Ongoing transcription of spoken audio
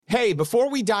Hey, before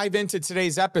we dive into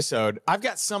today's episode, I've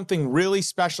got something really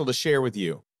special to share with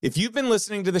you. If you've been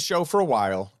listening to the show for a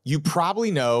while, you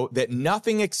probably know that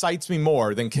nothing excites me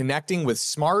more than connecting with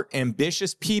smart,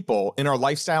 ambitious people in our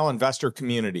lifestyle investor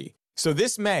community. So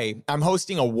this May, I'm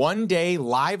hosting a one-day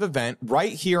live event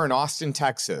right here in Austin,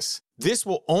 Texas. This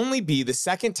will only be the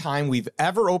second time we've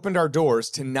ever opened our doors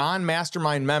to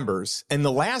non-mastermind members, and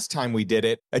the last time we did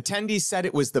it, attendees said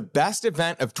it was the best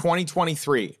event of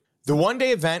 2023. The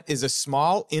one-day event is a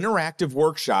small, interactive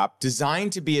workshop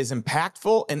designed to be as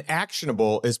impactful and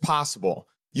actionable as possible.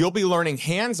 You'll be learning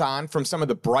hands-on from some of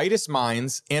the brightest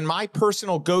minds and my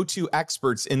personal go-to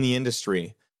experts in the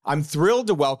industry. I'm thrilled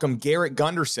to welcome Garrett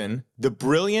Gunderson, the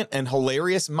brilliant and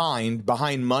hilarious mind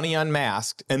behind Money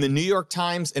Unmasked and the New York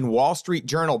Times and Wall Street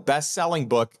Journal best-selling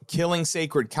book, Killing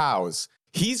Sacred Cows.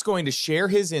 He's going to share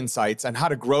his insights on how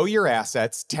to grow your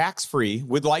assets tax-free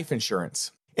with life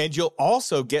insurance. And you'll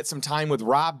also get some time with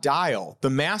Rob Dial, the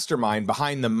mastermind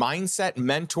behind the Mindset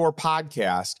Mentor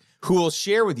podcast, who will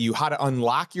share with you how to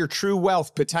unlock your true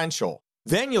wealth potential.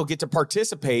 Then you'll get to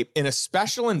participate in a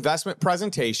special investment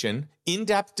presentation,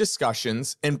 in-depth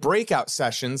discussions, and breakout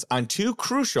sessions on two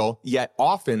crucial yet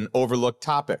often overlooked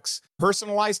topics: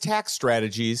 personalized tax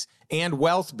strategies and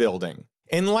wealth building.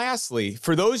 And lastly,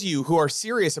 for those of you who are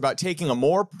serious about taking a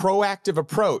more proactive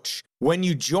approach, when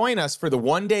you join us for the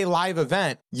one-day live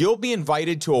event, you'll be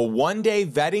invited to a one-day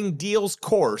vetting deals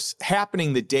course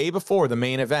happening the day before the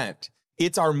main event.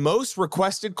 It's our most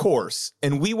requested course,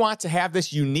 and we want to have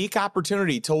this unique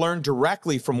opportunity to learn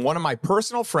directly from one of my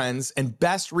personal friends and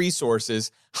best resources,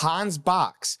 Hans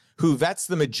Box, who vets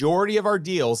the majority of our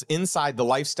deals inside the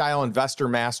Lifestyle Investor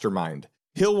Mastermind.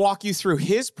 He'll walk you through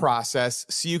his process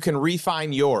so you can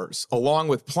refine yours, along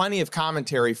with plenty of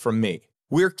commentary from me.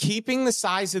 We're keeping the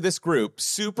size of this group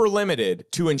super limited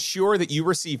to ensure that you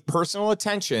receive personal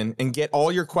attention and get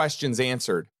all your questions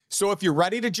answered. So if you're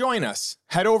ready to join us,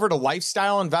 head over to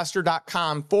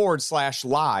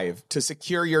lifestyleinvestor.com/live to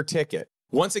secure your ticket.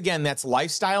 Once again, that's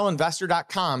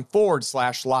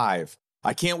lifestyleinvestor.com/live.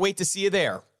 I can't wait to see you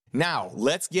there. Now,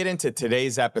 let's get into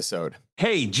today's episode.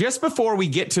 Hey, just before we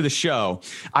get to the show,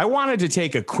 I wanted to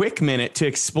take a quick minute to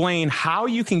explain how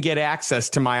you can get access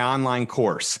to my online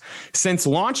course. Since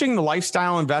launching the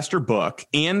Lifestyle Investor book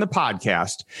and the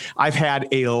podcast, I've had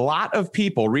a lot of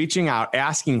people reaching out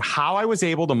asking how I was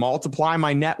able to multiply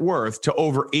my net worth to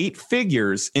over 8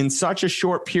 figures in such a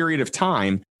short period of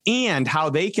time, and how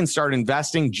they can start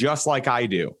investing just like I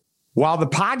do. While the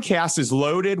podcast is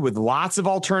loaded with lots of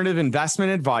alternative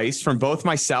investment advice from both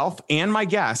myself and my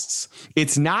guests,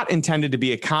 it's not intended to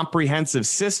be a comprehensive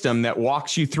system that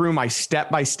walks you through my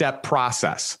step-by-step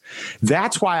process.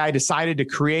 That's why I decided to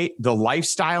create the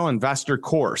Lifestyle Investor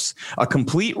course, a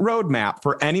complete roadmap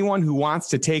for anyone who wants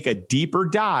to take a deeper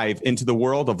dive into the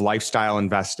world of lifestyle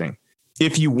investing.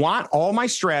 If you want all my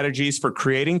strategies for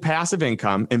creating passive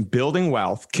income and building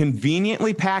wealth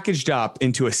conveniently packaged up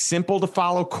into a simple to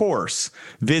follow course,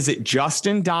 visit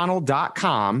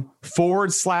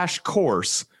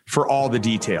justindonald.com/course for all the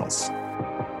details.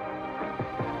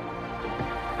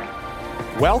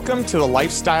 Welcome to the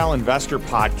Lifestyle Investor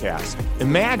Podcast.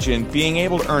 Imagine being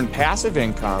able to earn passive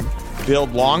income,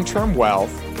 build long-term wealth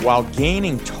while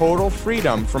gaining total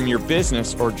freedom from your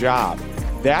business or job.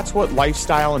 That's what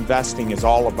lifestyle investing is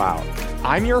all about.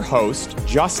 I'm your host,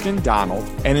 Justin Donald,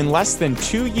 and in less than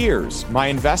 2 years, my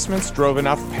investments drove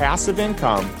enough passive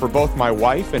income for both my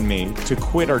wife and me to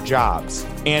quit our jobs.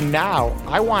 And now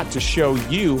I want to show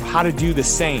you how to do the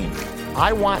same.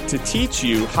 I want to teach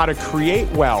you how to create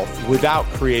wealth without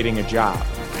creating a job.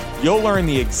 You'll learn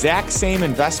the exact same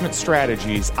investment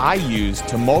strategies I use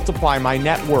to multiply my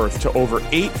net worth to over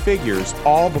 8 figures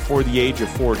all before the age of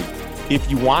 40. If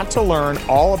you want to learn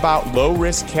all about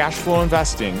low-risk cash flow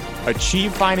investing,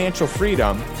 achieve financial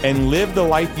freedom, and live the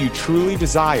life you truly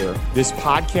desire, this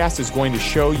podcast is going to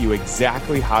show you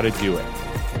exactly how to do it.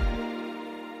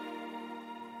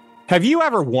 Have you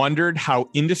ever wondered how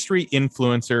industry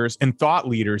influencers and thought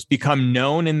leaders become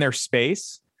known in their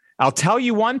space? I'll tell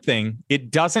you one thing,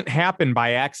 it doesn't happen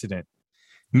by accident.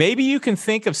 Maybe you can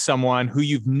think of someone who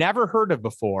you've never heard of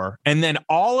before, and then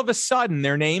all of a sudden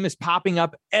their name is popping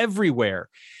up everywhere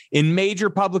in major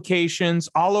publications,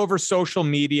 all over social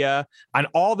media, on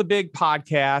all the big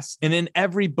podcasts, and in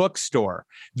every bookstore.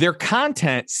 Their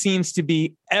content seems to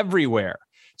be everywhere.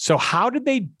 So how did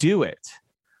they do it?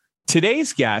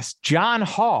 Today's guest, John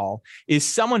Hall, is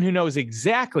someone who knows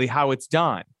exactly how it's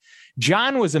done.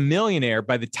 John was a millionaire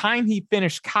by the time he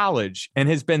finished college and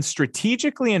has been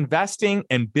strategically investing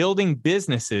and building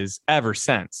businesses ever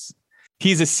since.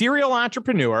 He's a serial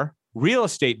entrepreneur, real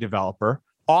estate developer,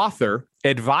 author,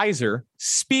 advisor,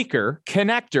 speaker,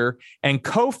 connector, and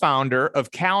co-founder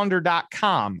of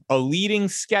Calendar.com, a leading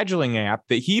scheduling app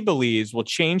that he believes will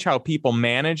change how people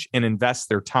manage and invest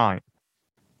their time.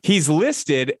 He's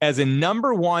listed as a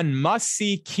 #1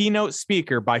 must-see keynote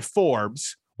speaker by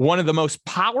Forbes, one of the most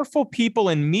powerful people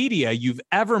in media you've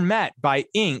ever met by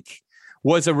Inc.,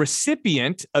 was a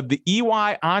recipient of the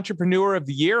EY Entrepreneur of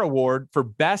the Year Award for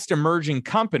Best Emerging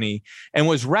Company, and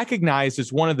was recognized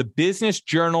as one of the Business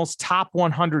Journal's top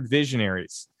 100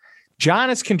 visionaries. John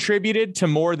has contributed to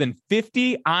more than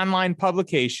 50 online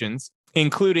publications,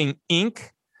 including Inc.,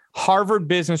 Harvard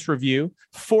Business Review,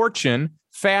 Fortune,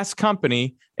 Fast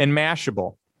Company, and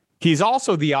Mashable. He's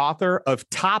also the author of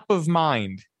Top of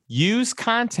Mind: Use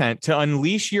Content to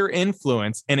Unleash Your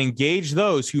Influence and Engage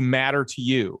Those Who Matter to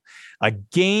You, a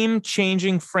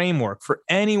game-changing framework for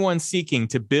anyone seeking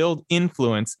to build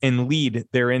influence and lead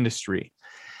their industry.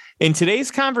 In today's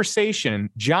conversation,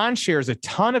 John shares a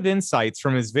ton of insights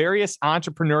from his various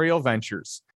entrepreneurial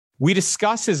ventures. We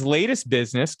discuss his latest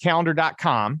business,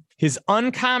 Calendar.com, his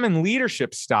uncommon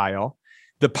leadership style,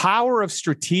 the power of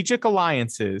strategic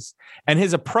alliances, and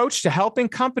his approach to helping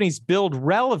companies build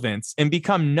relevance and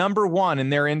become #1 in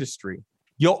their industry.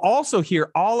 You'll also hear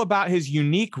all about his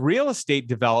unique real estate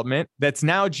development that's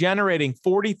now generating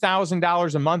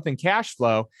 $40,000 a month in cash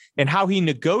flow, and how he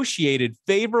negotiated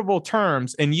favorable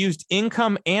terms and used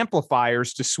income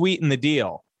amplifiers to sweeten the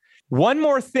deal. One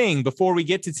more thing before we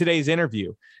get to today's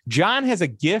interview. John has a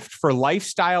gift for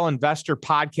Lifestyle Investor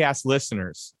podcast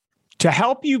listeners. To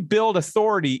help you build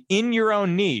authority in your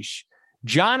own niche,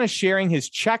 John is sharing his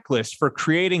checklist for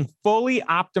creating fully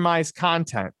optimized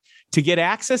content. To get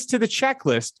access to the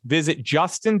checklist, visit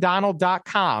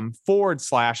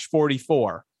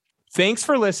justindonald.com/44. Thanks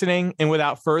for listening. And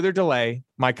without further delay,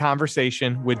 my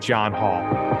conversation with John Hall.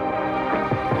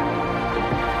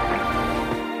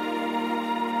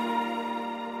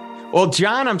 Well,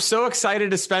 John, I'm so excited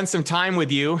to spend some time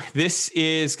with you. This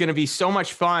is going to be so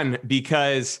much fun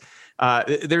because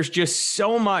there's just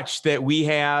so much that we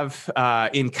have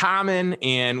in common,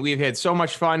 and we've had so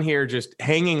much fun here just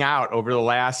hanging out over the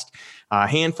last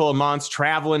handful of months,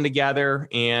 traveling together,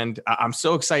 and I'm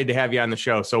so excited to have you on the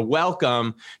show. So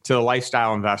welcome to the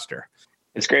Lifestyle Investor.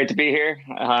 It's great to be here.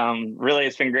 Really,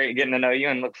 it's been great getting to know you,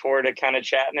 and look forward to kind of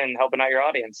chatting and helping out your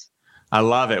audience. I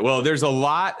love it. Well, there's a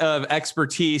lot of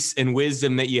expertise and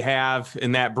wisdom that you have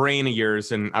in that brain of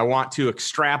yours, and I want to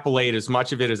extrapolate as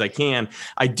much of it as I can.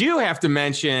 I do have to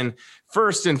mention,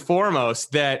 first and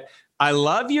foremost, that I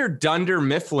love your Dunder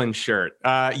Mifflin shirt.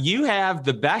 You have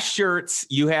the best shirts.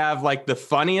 You have like the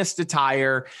funniest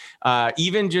attire.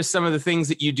 Even just some of the things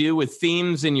that you do with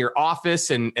themes in your office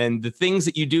and the things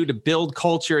that you do to build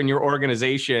culture in your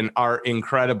organization are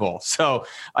incredible. So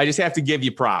I just have to give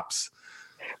you props.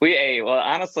 Well,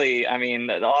 honestly, I mean,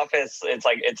 the office, it's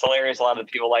hilarious. A lot of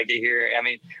people like it here. I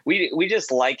mean, we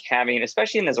just like having,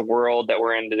 especially in this world that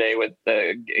we're in today with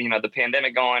the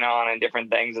pandemic going on and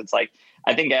different things. It's like,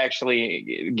 I think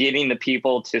actually getting the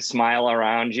people to smile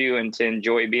around you and to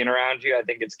enjoy being around you, I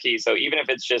think it's key. So even if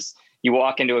it's just you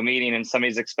walk into a meeting and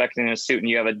somebody's expecting a suit and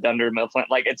you have a Dunder Mifflin,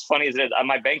 like, it's funny as it is.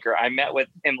 My banker, I met with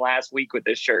him last week with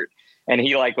this shirt. And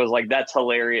he was like, that's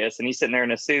hilarious. And he's sitting there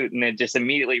in a suit, and it just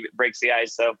immediately breaks the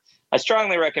ice. So I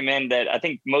strongly recommend that. I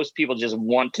think most people just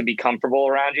want to be comfortable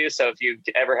around you. So if you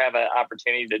ever have an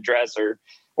opportunity to dress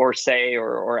or say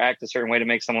or act a certain way to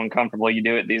make someone comfortable, you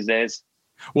do it these days.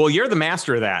 Well, you're the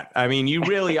master of that. I mean, you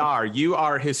really are. You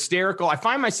are hysterical. I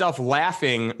find myself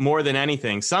laughing more than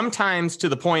anything, sometimes to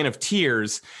the point of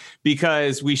tears,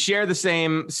 because we share the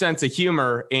same sense of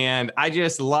humor. And I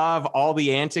just love all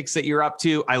the antics that you're up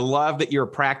to. I love that you're a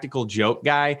practical joke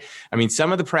guy. I mean,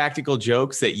 some of the practical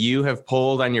jokes that you have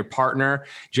pulled on your partner,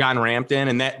 John Rampton,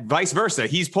 and that vice versa,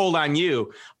 he's pulled on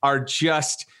you, are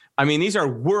just, I mean, these are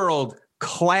world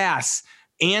class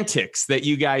antics that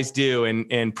you guys do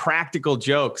and practical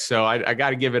jokes. So I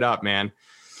got to give it up, man.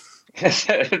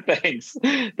 Thanks.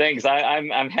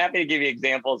 I'm happy to give you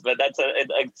examples, but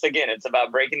it's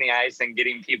about breaking the ice and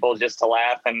getting people just to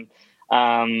laugh. And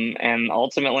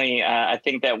ultimately, I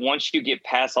think that once you get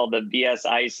past all the BS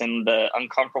ice and the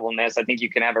uncomfortableness, I think you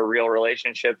can have a real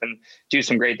relationship and do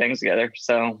some great things together.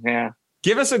 So, yeah.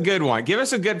 Give us a good one. Give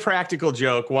us a good practical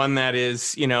joke, one that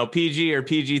is, PG or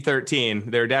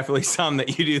PG-13. There are definitely some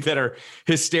that you do that are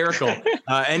hysterical.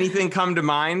 Anything come to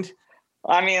mind?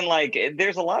 I mean,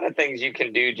 there's a lot of things you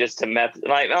can do just to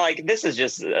like this is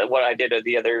just what I did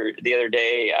the other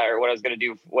day, or what I was going to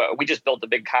do. We just built a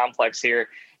big complex here,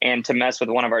 and to mess with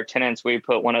one of our tenants, we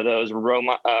put one of those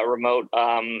remote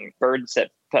bird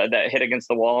that hit against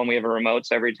the wall, and we have a remote.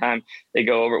 So every time they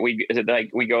go over, we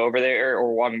go over there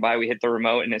or walking by, we hit the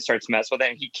remote and it starts to mess with it.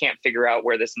 And he can't figure out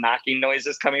where this knocking noise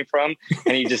is coming from.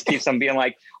 And he just keeps on being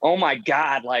like, oh my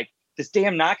God, like this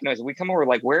damn knock noise. We come over,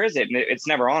 like, where is it? And it's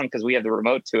never on because we have the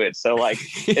remote to it. So like,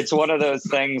 it's one of those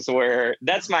things where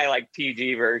that's my like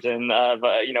PG version of,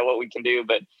 what we can do.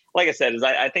 But like I said,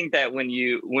 I think that when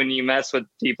you mess with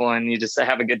people and you just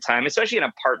have a good time, especially in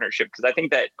a partnership, because I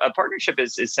think that a partnership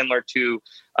is similar to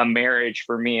a marriage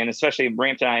for me. And especially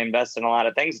Brampton and I invest in a lot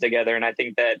of things together. And I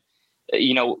think that,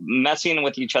 messing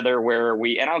with each other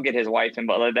and I'll get his wife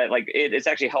involved, that like it's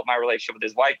actually helped my relationship with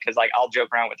his wife, because like I'll joke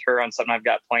around with her on something I've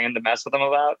got planned to mess with him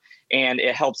about, and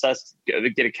it helps us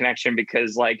get a connection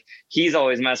because like he's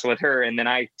always messing with her and then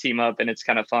I team up and it's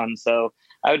kind of fun. So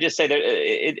I would just say that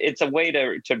it's a way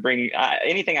to bring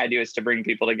anything I do is to bring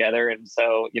people together. And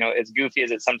so, as goofy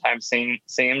as it sometimes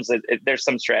seems, there's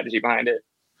some strategy behind it.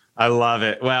 I love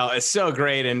it. Well, it's so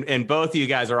great. And both of you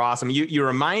guys are awesome. You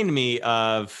remind me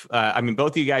of,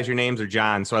 both of you guys, your names are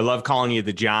John. So I love calling you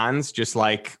the Johns, just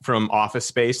like from Office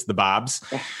Space, the Bobs.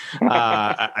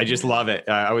 I just love it.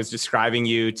 I was describing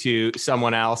you to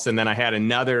someone else, and then I had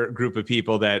another group of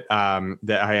people that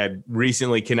I had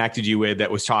recently connected you with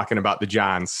that was talking about the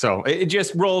Johns. So it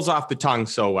just rolls off the tongue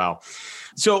so well.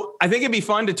 So I think it'd be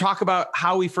fun to talk about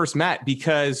how we first met,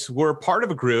 because we're part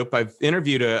of a group. I've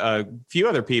interviewed a few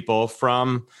other people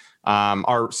from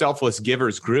our Selfless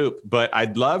Givers group, but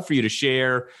I'd love for you to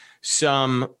share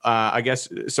some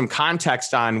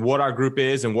context on what our group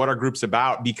is and what our group's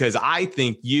about, because I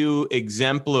think you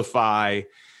exemplify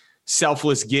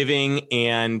selfless giving.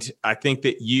 And I think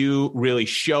that you really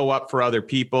show up for other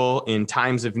people in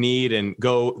times of need and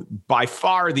go by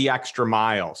far the extra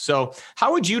mile. So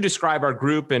how would you describe our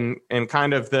group and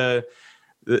kind of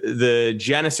the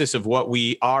genesis of what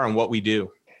we are and what we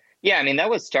do? Yeah, that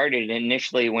was started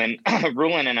initially when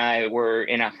Rulon and I were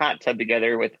in a hot tub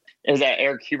together it was at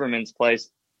Eric Huberman's place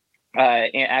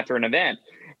after an event.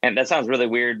 And that sounds really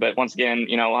weird, but once again,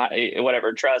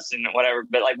 whatever, trust and whatever.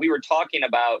 But like we were talking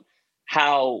about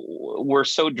how we're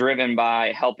so driven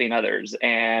by helping others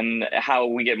and how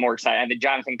we get more excited. I think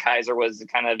Jonathan Kaiser was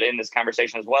kind of in this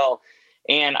conversation as well.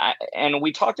 And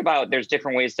we talked about there's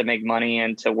different ways to make money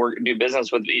and to do business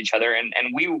with each other. And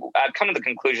I've come to the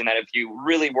conclusion that if you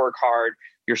really work hard,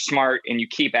 you're smart, and you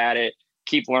keep at it,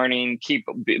 keep learning,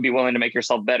 be willing to make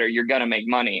yourself better, you're going to make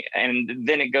money. And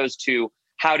then it goes to,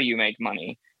 how do you make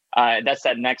money? That's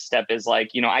that next step is like,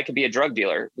 I could be a drug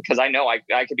dealer because I know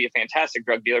I could be a fantastic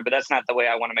drug dealer, but that's not the way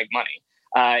I want to make money.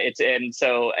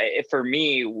 So for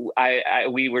me,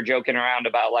 we were joking around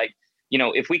about like,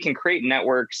 if we can create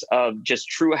networks of just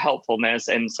true helpfulness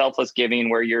and selfless giving,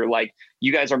 where you're like,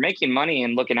 you guys are making money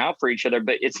and looking out for each other,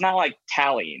 but it's not like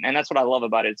tallying. And that's what I love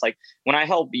about it. It's like, when I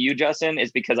help you, Justin,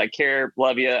 is because I care,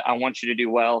 love you, I want you to do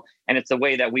well. And it's the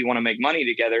way that we want to make money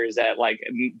together, is that like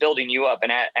building you up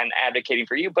and advocating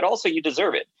for you, but also you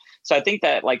deserve it. So I think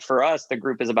that like for us, the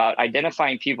group is about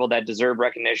identifying people that deserve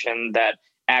recognition, that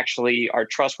actually are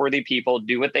trustworthy people,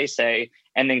 do what they say,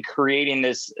 and then creating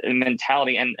this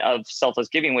mentality of selfless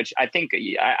giving, which I think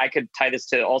I could tie this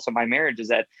to also my marriage, is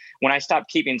that when I stopped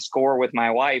keeping score with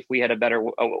my wife, we had a better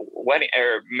wedding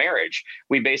or marriage.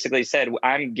 We basically said,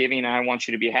 I'm giving and I want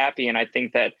you to be happy. And I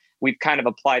think that we've kind of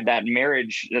applied that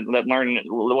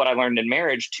what I learned in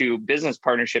marriage to business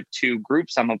partnership, to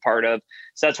groups I'm a part of.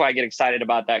 So that's why I get excited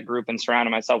about that group and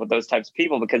surrounding myself with those types of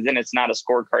people, because then it's not a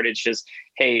scorecard. It's just,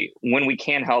 hey, when we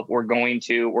can help, we're going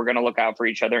to look out for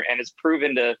each other. And it's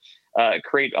proven to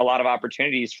create a lot of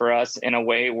opportunities for us in a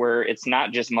way where it's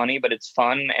not just money, but it's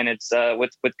fun and it's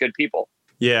with good people.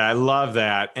 Yeah, I love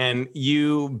that. And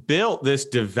you built this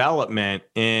development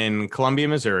in Columbia,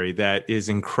 Missouri that is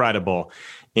incredible.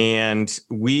 And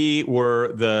we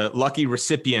were the lucky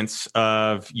recipients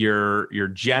of your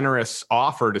generous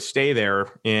offer to stay there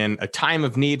in a time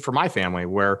of need for my family,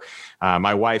 where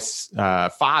my wife's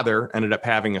father ended up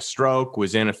having a stroke,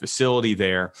 was in a facility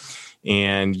there.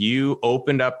 And you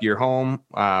opened up your home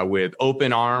with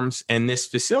open arms. And this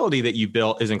facility that you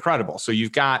built is incredible. So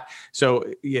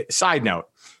side note,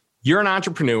 you're an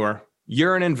entrepreneur,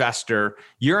 you're an investor,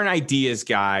 you're an ideas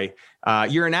guy,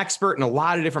 you're an expert in a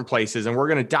lot of different places. And we're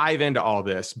going to dive into all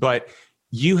this. But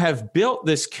you have built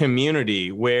this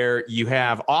community where you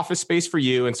have office space for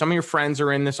you, and some of your friends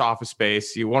are in this office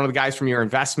space. You're one of the guys from your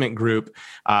investment group.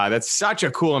 That's such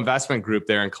a cool investment group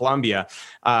there in Columbia.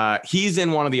 He's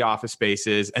in one of the office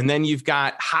spaces. And then you've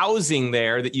got housing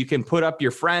there that you can put up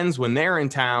your friends when they're in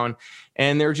town.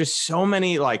 And there are just so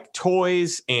many like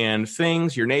toys and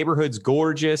things. Your neighborhood's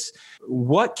gorgeous.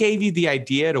 What gave you the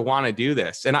idea to want to do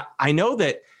this? And I know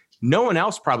that no one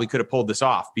else probably could have pulled this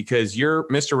off because you're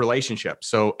Mr. Relationship.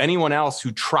 So anyone else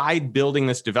who tried building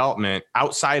this development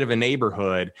outside of a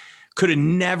neighborhood could have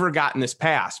never gotten this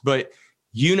passed. But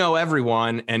you know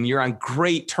everyone, and you're on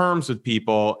great terms with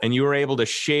people, and you were able to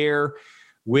share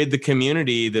with the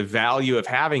community the value of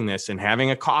having this, and having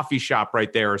a coffee shop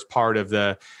right there as part of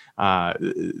the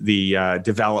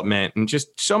development, and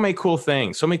just so many cool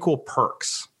things, so many cool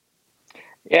perks.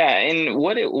 Yeah, and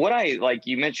what I like,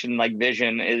 you mentioned like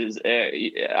vision is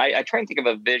I try and think of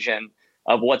a vision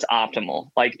of what's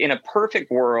optimal. Like in a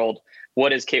perfect world,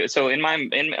 what is capable? So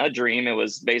in a dream, it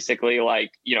was basically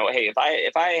like, hey,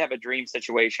 if I have a dream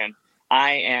situation,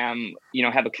 I am,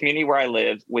 have a community where I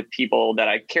live with people that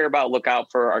I care about, look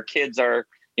out for. Our kids are,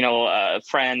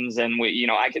 friends, and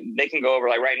they can go over,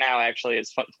 like right now, actually,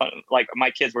 it's fun. Like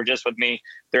my kids were just with me.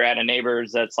 They're at a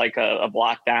neighbor's that's like a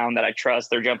block down that I trust.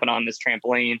 They're jumping on this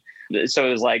trampoline. So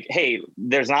it was like, hey,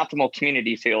 there's an optimal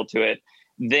community feel to it.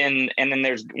 Then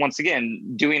there's, once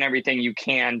again, doing everything you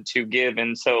can to give.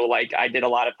 And so like I did a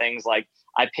lot of things, like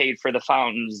I paid for the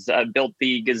fountains, built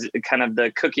the kind of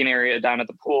the cooking area down at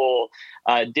the pool,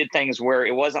 did things where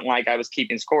it wasn't like I was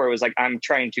keeping score. It was like, I'm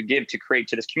trying to give to create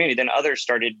to this community. Then others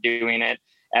started doing it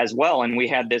as well. And we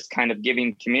had this kind of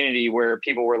giving community where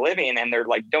people were living, and they're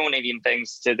like donating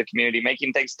things to the community,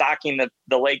 making things, stocking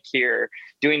the lake here,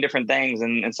 doing different things.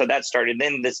 And so that started.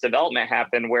 Then this development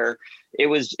happened where it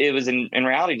was in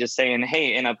reality just saying,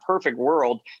 hey, in a perfect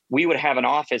world, we would have an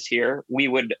office here. We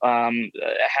would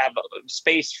have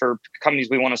space for companies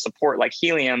we want to support. Like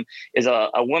Helium is a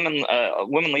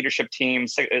women leadership team.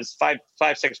 Is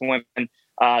six women.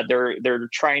 They're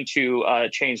trying to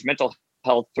change mental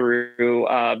health through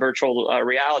virtual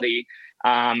reality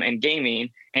and gaming,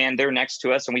 and they're next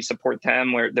to us, and we support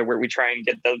them where we try and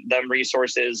get them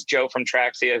resources. Joe from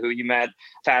Traxia, who you met,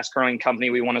 fast growing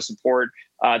company we want to support.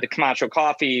 The Camacho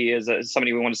Coffee is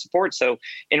somebody we want to support. So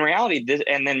in reality,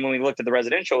 and then when we looked at the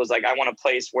residential, it was like, I want a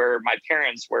place where my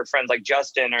parents, where friends like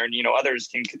Justin or, others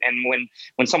can, and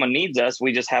when someone needs us,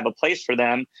 we just have a place for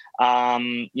them.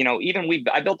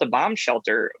 I built a bomb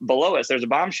shelter below us. There's a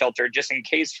bomb shelter just in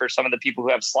case for some of the people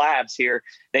who have slabs here.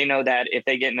 They know that if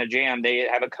they get in a jam, they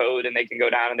have a code and they can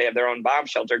go down and they have their own bomb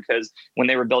shelter. Because when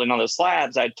they were building all those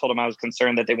slabs, I told them I was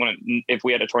concerned that they wouldn't, if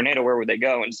we had a tornado, where would they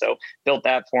go? And so built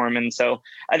that for them. And so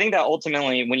I think that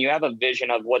ultimately, when you have a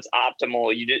vision of what's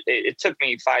optimal, it took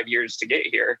me 5 years to get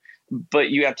here, but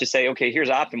you have to say, okay, here's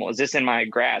optimal. Is this in my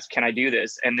grasp? Can I do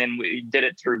this? And then we did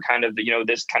it through kind of,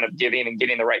 this kind of giving and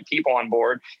getting the right people on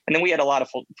board. And then we had a lot of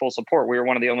full support. We were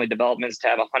one of the only developments to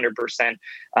have 100%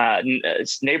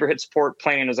 neighborhood support,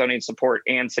 planning and zoning support,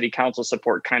 and city council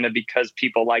support, kind of because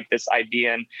people like this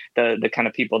idea and the kind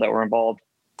of people that were involved.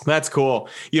 That's cool.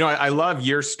 I love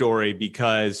your story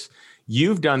because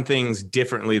you've done things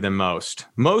differently than most.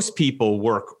 Most people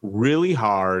work really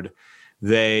hard.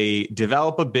 They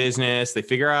develop a business, they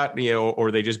figure out,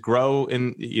 or they just grow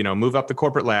and, move up the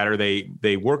corporate ladder.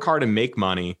 They work hard and make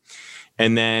money.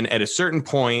 And then at a certain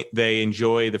point, they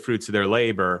enjoy the fruits of their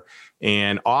labor.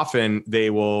 And often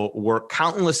they will work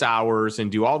countless hours and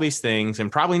do all these things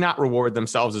and probably not reward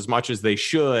themselves as much as they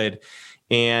should.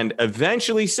 And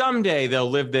eventually someday they'll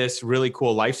live this really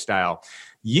cool lifestyle.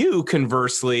 You,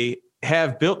 conversely,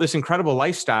 have built this incredible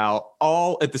lifestyle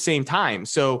all at the same time.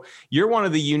 So you're one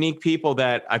of the unique people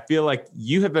that I feel like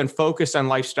you have been focused on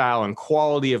lifestyle and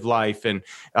quality of life and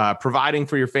providing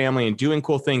for your family and doing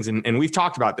cool things. And we've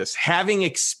talked about this, having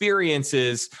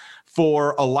experiences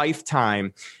for a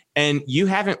lifetime. And you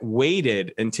haven't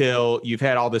waited until you've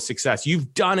had all this success.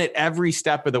 You've done it every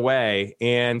step of the way.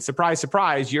 And surprise,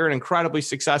 surprise, you're an incredibly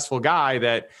successful guy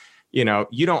that, you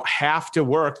don't have to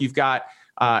work. You've got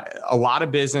a lot of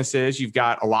businesses. You've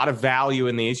got a lot of value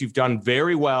in these. You've done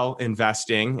very well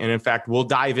investing. And in fact, we'll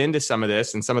dive into some of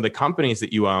this and some of the companies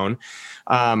that you own.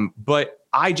 But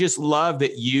I just love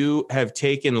that you have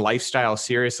taken lifestyle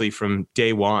seriously from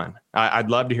day one. I'd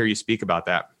love to hear you speak about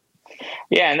that.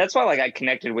 Yeah. And that's why I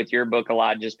connected with your book a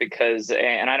lot, just because,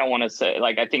 and I don't want to say,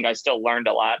 I think I still learned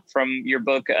a lot from your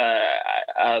book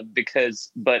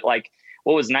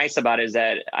what was nice about it is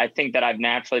that I think that I've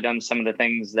naturally done some of the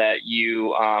things that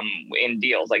you in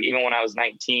deals. Like even when I was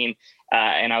 19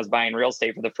 and I was buying real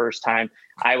estate for the first time,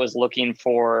 I was looking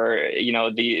for,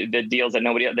 the deals that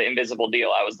the invisible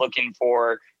deal. I was looking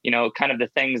for, kind of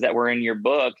the things that were in your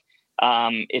book.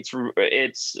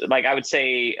 It's like, I would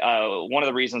say one of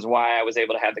the reasons why I was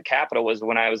able to have the capital was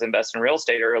when I was investing in real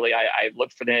estate early, I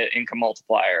looked for the income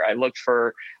multiplier. I looked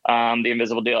for the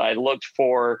invisible deal. I looked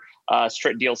for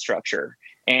strict deal structure.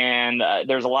 And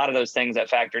there's a lot of those things that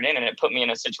factored in, and it put me in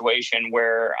a situation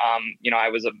where, I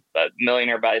was a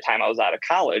millionaire by the time I was out of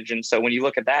college. And so when you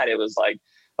look at that, it was like,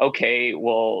 okay,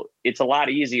 well, it's a lot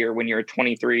easier when you're a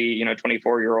 23,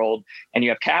 24-year-old and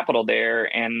you have capital there.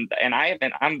 And I've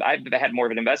had more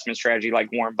of an investment strategy like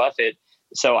Warren Buffett.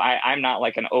 So I'm not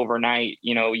like an overnight,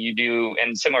 you do,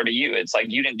 and similar to you, it's like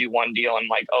you didn't do one deal and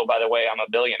like, oh, by the way, I'm a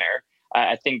billionaire.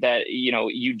 I think that,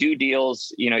 you do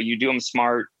deals, you do them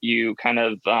smart, you kind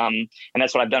of, and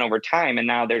that's what I've done over time. And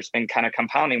now there's been kind of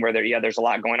compounding where there's a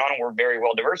lot going on, and we're very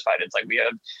well diversified. It's like we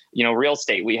have, real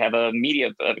estate, we have a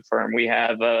media firm, we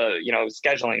have,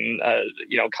 scheduling,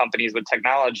 companies with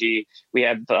technology, we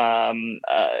have,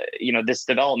 this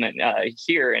development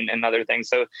here and other things.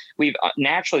 So we've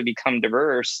naturally become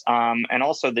diverse. And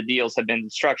also the deals have been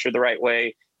structured the right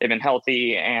way. They've been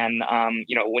healthy, and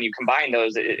when you combine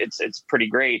those, it's pretty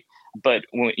great. But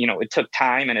it took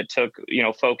time, and it took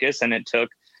focus, and it took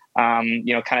kind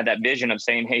of that vision of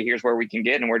saying, hey, here's where we can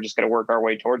get, and we're just going to work our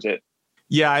way towards it.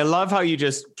 Yeah, I love how you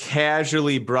just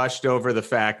casually brushed over the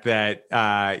fact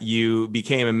that you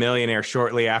became a millionaire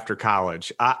shortly after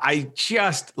college. I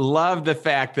just love the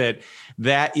fact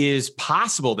that is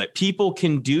possible, that people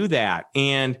can do that.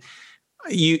 And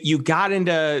you got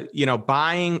into,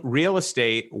 buying real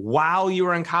estate while you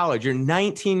were in college. You're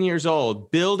 19 years old,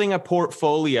 building a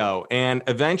portfolio and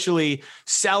eventually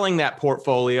selling that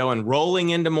portfolio and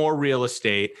rolling into more real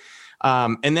estate.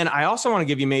 And then I also want to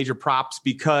give you major props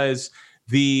because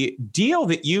the deal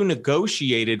that you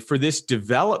negotiated for this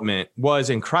development was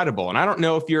incredible. And I don't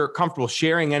know if you're comfortable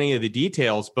sharing any of the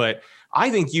details, but I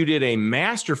think you did a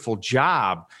masterful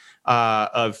job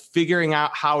of figuring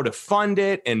out how to fund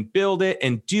it and build it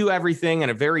and do everything in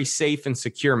a very safe and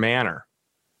secure manner.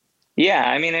 Yeah,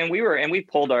 I mean, and we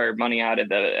pulled our money out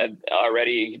of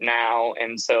already now.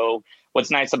 And so what's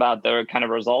nice about the kind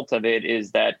of result of it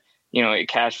is that, it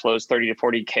cash flows 30 to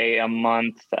 40K a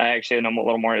month. I actually know a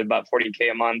little more, about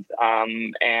 40K a month.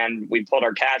 And we pulled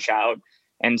our cash out.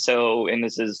 And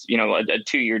this is, a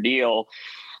 2-year deal.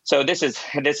 So this is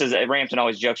Ramsden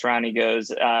always jokes around. He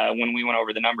goes, when we went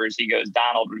over the numbers, he goes,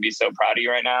 Donald would be so proud of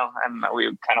you right now. And we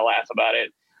would kind of laugh about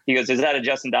it. He goes, is that a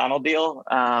Justin Donald deal?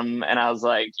 And I was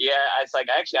like, yeah. It's like,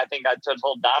 actually, I think I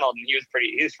told Donald, and he was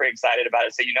pretty excited about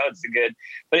it. So, it's good,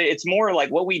 but it's more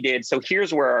like what we did. So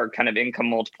here's where our kind of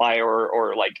income multiplier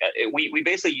or we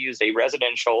basically used a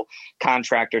residential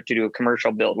contractor to do a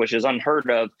commercial build, which is unheard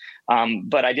of.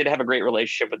 But I did have a great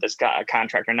relationship with this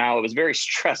contractor. Now it was very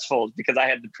stressful because I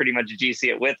had to pretty much GC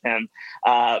it with him.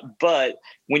 But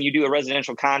when you do a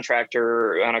residential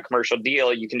contractor on a commercial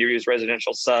deal, you can use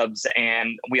residential subs,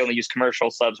 and we only use commercial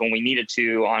subs when we needed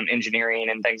to on engineering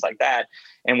and things like that.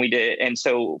 And we did. And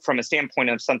so from a standpoint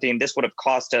of something, this would have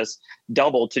cost us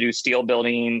double to do steel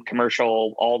building,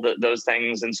 commercial, all those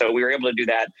things. And so we were able to do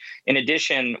that. In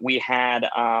addition, we had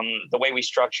the way we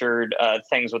structured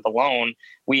things with the loan,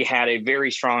 we had a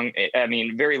very strong,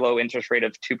 very low interest rate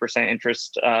of 2%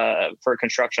 interest for a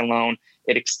construction loan.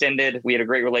 It extended. We had a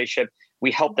great relationship. We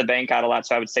help the bank out a lot.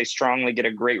 So I would say strongly get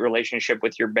a great relationship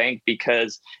with your bank,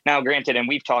 because now granted, and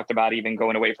we've talked about even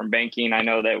going away from banking. I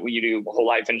know that we do whole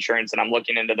life insurance and I'm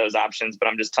looking into those options, but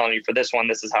I'm just telling you for this one,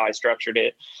 this is how I structured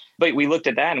it. But we looked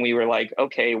at that and we were like,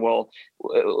 okay, well,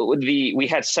 we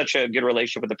had such a good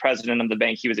relationship with the president of the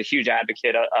bank. He was a huge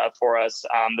advocate for us.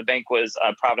 The bank was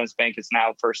Providence Bank. It's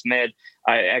now First Mid.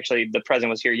 Actually, the president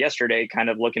was here yesterday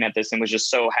kind of looking at this and was just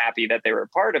so happy that they were a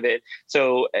part of it.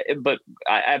 So, but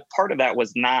part of that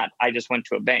was not, I just went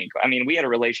to a bank. I mean, we had a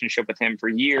relationship with him for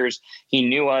years. He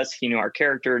knew us, he knew our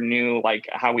character, knew like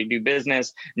how we do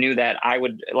business, knew that I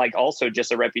would like also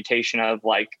just a reputation of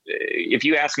like, if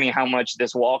you ask me how much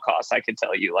this wall costs, I could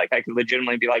tell you, like, I could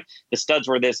legitimately be like, the studs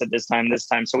were this at this time.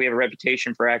 So we have a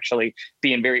reputation for actually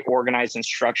being very organized and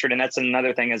structured. And that's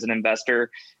another thing as an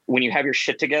investor. When you have your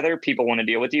shit together, people want to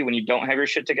deal with you. When you don't have your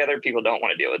shit together, people don't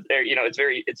want to deal with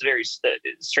it. It's very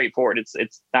straightforward.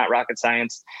 It's not rocket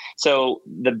science. So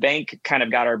the bank kind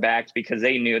of got our backs because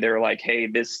they knew, they were like, hey,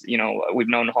 this, we've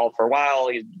known Hall for a while.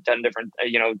 He's done different,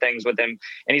 things with him,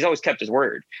 and he's always kept his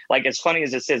word. Like, as funny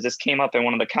as this is, this came up in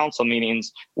one of the council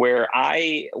meetings where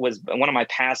I was one of my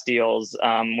past deals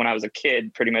when I was a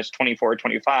kid, pretty much 24,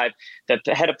 25, that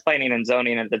the head of planning and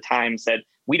zoning at the time said,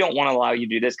 we don't want to allow you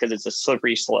to do this because it's a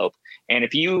slippery slope. And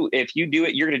if you do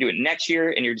it, you're going to do it next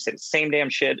year, and you're just saying the same damn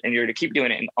shit, and you're going to keep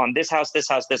doing it on this house, this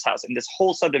house, this house. And this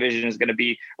whole subdivision is going to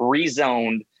be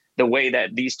rezoned the way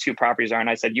that these two properties are. And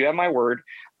I said, you have my word.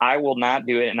 I will not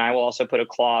do it. And I will also put a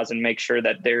clause and make sure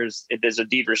that there's a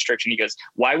deed restriction. He goes,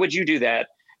 why would you do that?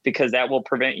 Because that will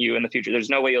prevent you in the future. There's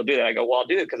no way you'll do that. I go, well, I'll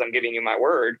do it because I'm giving you my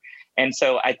word. And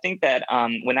so I think that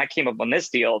when I came up on this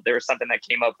deal, there was something that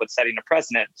came up with setting a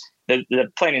precedent.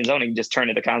 The planning and zoning just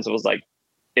turned into council was like,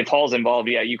 if Hall's involved,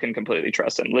 yeah, you can completely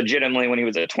trust him. Legitimately, when he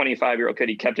was a 25-year-old kid,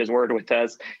 he kept his word with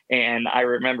us, and I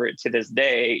remember it to this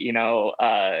day. He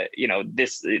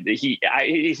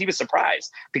was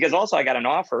surprised because also I got an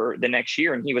offer the next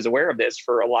year, and he was aware of this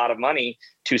for a lot of money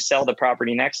to sell the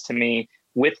property next to me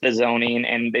with the zoning.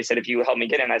 And they said, if you help me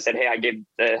get in, I said, hey, I gave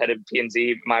the head of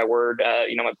P&Z my word,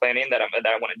 my planning that I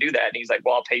want to do that. And he's like,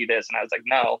 well, I'll pay you this. And I was like,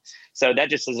 no. So that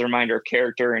just is a reminder of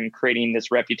character and creating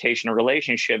this reputation or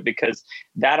relationship, because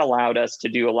that allowed us to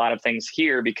do a lot of things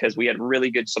here because we had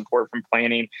really good support from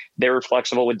planning. They were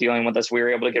flexible with dealing with us. We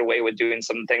were able to get away with doing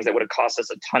some things that would have cost us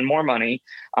a ton more money.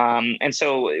 And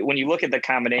so when you look at the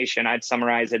combination, I'd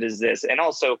summarize it as this. And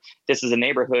also, this is a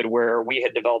neighborhood where we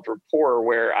had developed rapport,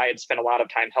 where I had spent a lot of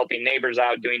time helping neighbors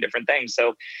out, doing different things.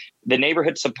 So the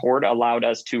neighborhood support allowed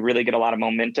us to really get a lot of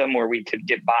momentum where we could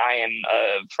get buy-in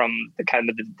from the kind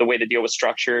of the way the deal was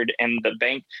structured. And the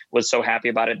bank was so happy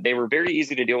about it. They were very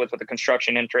easy to deal with the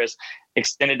construction interest,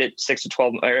 extended it 6 to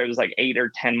 12, or it was like 8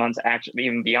 or 10 months, actually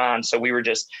even beyond. So we were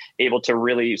just able to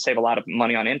really save a lot of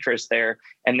money on interest there.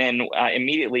 And then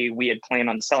immediately we had planned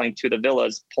on selling 2 of the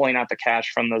villas, pulling out the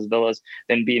cash from those villas,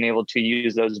 then being able to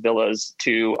use those villas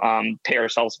to pay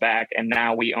ourselves back. And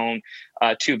now we own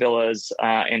 2 villas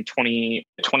and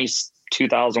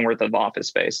 22,000 worth of office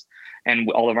space, and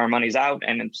all of our money's out,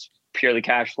 and it's purely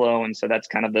cash flow. And so that's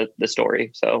kind of the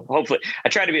story. So hopefully I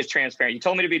try to be as transparent. You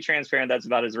told me to be transparent. That's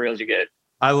about as real as you get.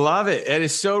 I love it. It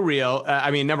is so real.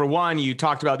 Number one, you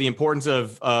talked about the importance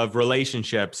of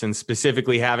relationships and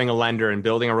specifically having a lender and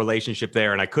building a relationship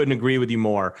there. And I couldn't agree with you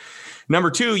more.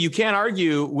 Number two, you can't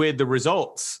argue with the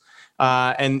results.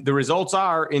 And the results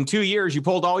are, in 2 years, you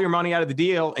pulled all your money out of the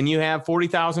deal and you have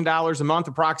 $40,000 a month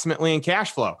approximately in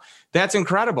cash flow. That's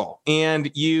incredible.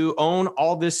 And you own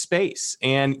all this space,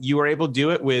 and you were able to do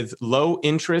it with low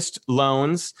interest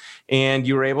loans. And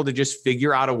you were able to just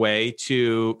figure out a way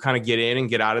to kind of get in and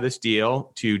get out of this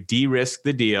deal, to de-risk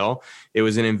the deal. It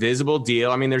was an invisible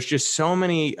deal. I mean, there's just so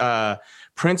many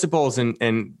principles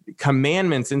and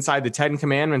commandments inside the 10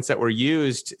 commandments that were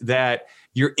used that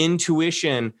your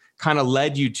intuition kind of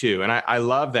led you to. And I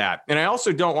love that. And I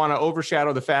also don't want to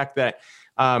overshadow the fact that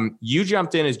you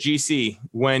jumped in as GC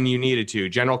when you needed to,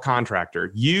 general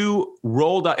contractor. You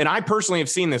rolled up, and I personally have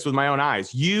seen this with my own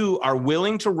eyes. You are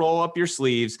willing to roll up your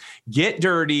sleeves, get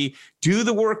dirty, do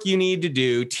the work you need to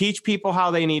do, teach people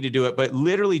how they need to do it, but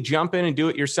literally jump in and do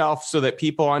it yourself so that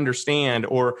people understand.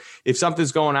 Or if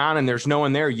something's going on and there's no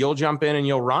one there, you'll jump in and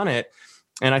you'll run it.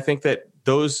 And I think that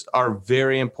those are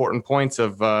very important points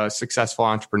of a successful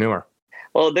entrepreneur.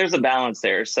 Well, there's a balance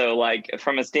there. So like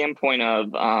from a standpoint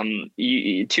of 2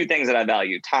 things that I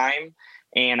value: time.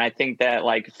 And I think that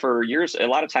like for years, a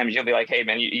lot of times you'll be like, hey,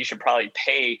 man, you should probably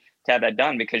pay to have that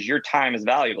done because your time is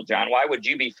valuable, John. Why would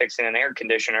you be fixing an air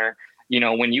conditioner,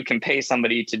 when you can pay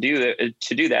somebody to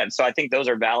do that? So I think those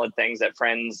are valid things that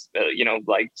friends,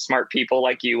 like smart people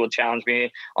like you will challenge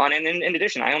me on. And in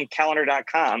addition, I own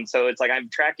calendar.com. So it's like I'm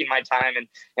tracking my time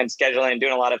and scheduling and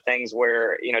doing a lot of things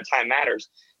where, time matters.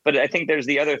 But I think there's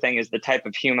the other thing is the type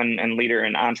of human and leader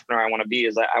and entrepreneur I want to be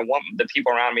is I want the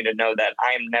people around me to know that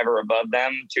I am never above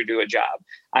them to do a job.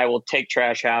 I will take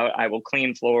trash out. I will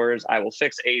clean floors. I will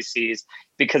fix ACs,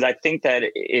 because I think that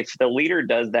if the leader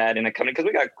does that in a company,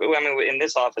 because in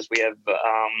this office, we have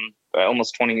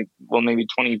almost 20, well, maybe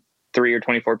 23 or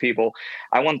 24 people.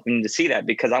 I want them to see that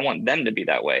because I want them to be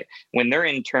that way. When their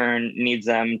intern needs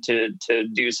them to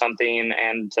do something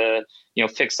and to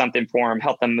fix something for them,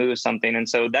 help them move something. And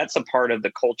so that's a part of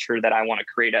the culture that I want to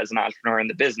create as an entrepreneur in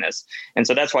the business. And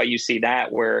so that's why you see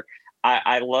that where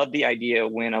I love the idea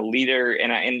when a leader,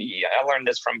 and I learned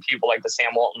this from people like the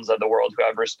Sam Waltons of the world who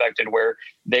I've respected, where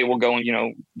they will go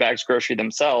and, bags grocery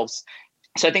themselves.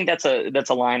 So I think that's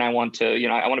a line I want to,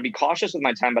 I want to be cautious with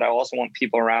my time, but I also want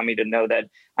people around me to know that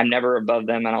I'm never above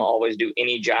them and I'll always do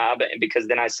any job, because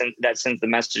then that sends the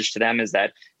message to them is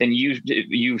that then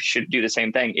you should do the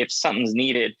same thing. If something's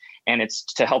needed and it's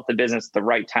to help the business at the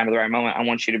right time at the right moment, I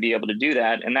want you to be able to do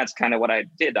that. And that's kind of what I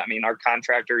did. I mean, our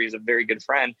contractor, he's a very good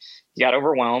friend. He got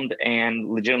overwhelmed and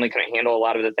legitimately couldn't handle a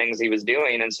lot of the things he was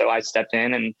doing. And so I stepped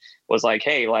in and was like,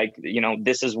 hey,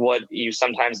 this is what you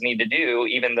sometimes need to do,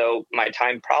 even though my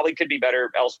time probably could be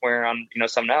better elsewhere on,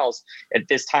 someone else. At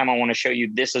this time, I want to show you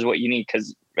this is what you need.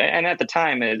 And at the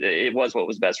time, it was what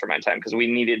was best for my time, because we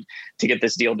needed to get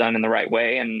this deal done in the right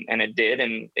way. And it did.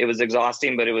 And it was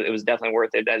exhausting, but it was definitely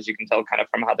worth it, as you can tell kind of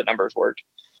from how the numbers worked.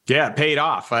 Yeah, it paid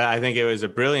off. I think it was a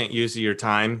brilliant use of your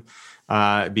time.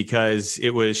 because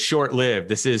it was short-lived.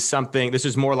 This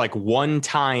is more like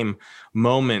one-time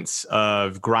moments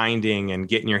of grinding and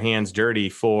getting your hands dirty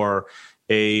for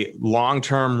a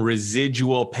long-term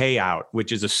residual payout,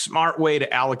 which is a smart way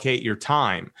to allocate your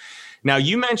time. Now,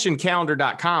 you mentioned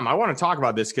calendar.com. I want to talk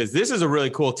about this because this is a really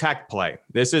cool tech play.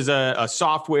 This is a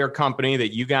software company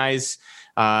that you guys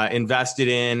invested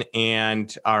in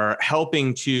and are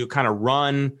helping to kind of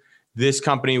run this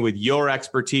company with your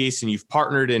expertise, and you've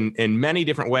partnered in many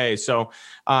different ways. So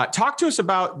talk to us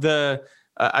about the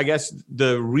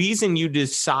reason you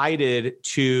decided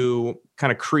to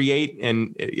kind of create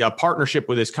a partnership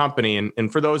with this company.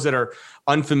 And for those that are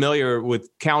unfamiliar with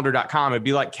calendar.com, it'd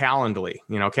be like Calendly.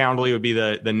 Calendly would be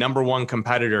the number one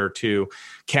competitor to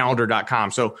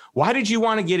calendar.com. So why did you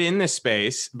want to get in this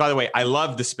space? By the way, I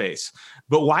love the space,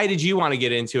 but why did you want to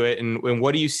get into it? And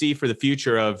what do you see for the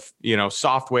future of,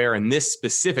 software and this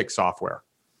specific software?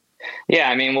 Yeah,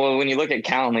 I mean, well, when you look at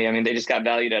Calendly, I mean, they just got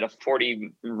valued at a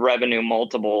 40 revenue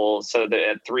multiple, so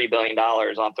they're at $3 billion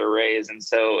off their raise. And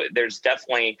so there's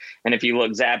definitely, and if you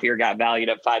look, Zapier got valued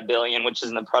at $5 billion, which is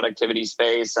in the productivity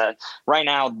space. Right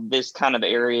now, this kind of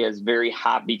area is very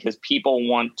hot because people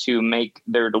want to make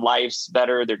their lives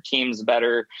better, their teams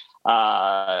better. With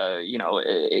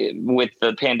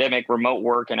the pandemic, remote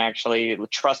work and actually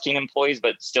trusting employees,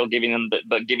 but still giving them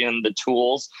the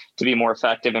tools to be more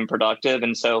effective and productive.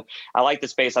 And so I like the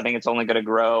space. I think it's only going to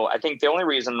grow. I think the only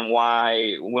reason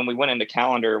why, when we went into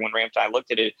Calendar, when Ramp and I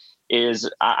looked at it, is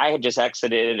I had just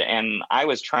exited and I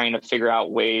was trying to figure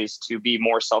out ways to be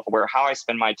more self-aware how I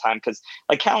spend my time. Because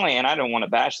like Calendly, and I don't want to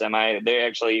bash them, they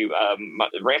actually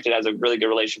Ramped has a really good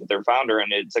relationship with their founder,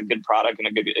 and it's a good product and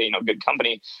a good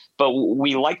company. But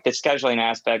we like the scheduling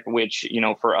aspect, which,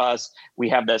 for us, we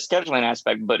have the scheduling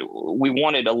aspect, but we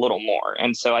wanted a little more.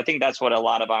 And so I think that's what a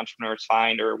lot of entrepreneurs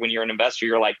find, or when you're an investor,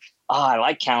 you're like, oh, I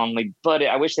like Calendly, but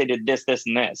I wish they did this, this,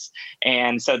 and this.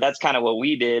 And so that's kind of what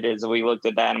we did, is we looked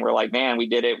at that and we're like, man, we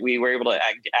did it. We were able to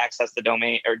access the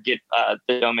domain, or get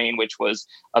the domain, which was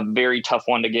a very tough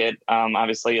one to get.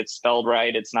 Obviously, it's spelled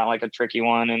right. It's not like a tricky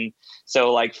one. And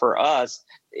so like for us,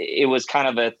 it was kind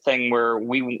of a thing where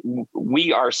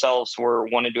we ourselves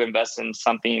wanted to invest in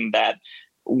something that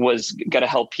was going to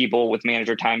help people with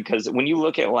manager time. Because when you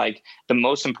look at like the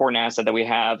most important asset that we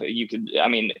have,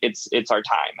 it's our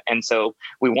time. And so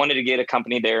we wanted to get a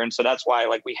company there. And so that's why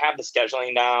like we have the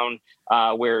scheduling down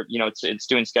where, it's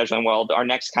doing scheduling well. Our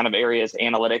next kind of area is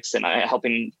analytics and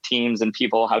helping teams and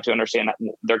people how to understand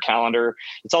their calendar.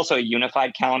 It's also a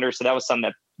unified calendar. So that was something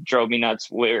that drove me nuts,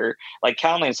 where like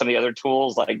Calendly and some of the other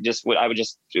tools, like I would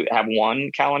just have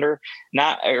one calendar,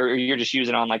 or you're just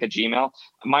using it on like a Gmail.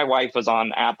 My wife was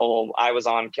on Apple. I was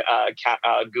on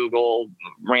Google.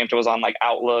 Ramped was on like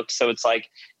Outlook. So it's like,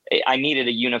 I needed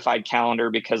a unified calendar,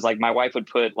 because like my wife would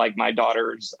put like my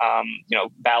daughter's,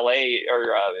 ballet or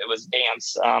it was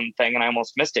dance thing. And I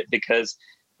almost missed it because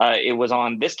it was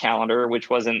on this calendar, which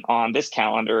wasn't on this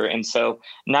calendar. And so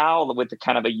now with the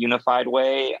kind of a unified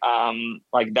way,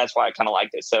 that's why I kind of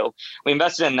liked it. So we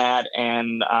invested in that,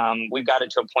 and we've got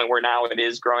it to a point where now it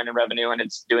is growing in revenue and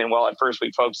it's doing well. At first,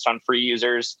 we focused on free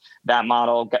users, that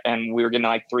model, and we were getting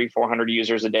like 300-400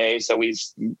 users a day. So we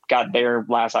got there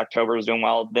last October, was doing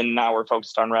well. Then now we're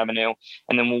focused on revenue.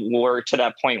 And then we're to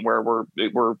that point where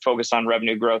we're focused on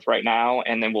revenue growth right now,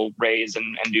 and then we'll raise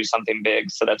and do something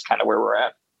big. So that's kind of where we're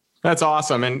at. That's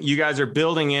awesome. And you guys are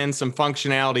building in some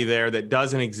functionality there that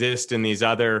doesn't exist in these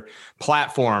other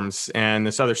platforms and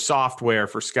this other software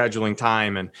for scheduling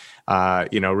time and,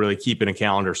 really keeping a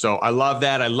calendar. So I love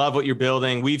that. I love what you're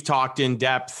building. We've talked in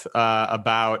depth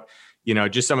about,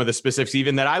 just some of the specifics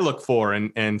even that I look for,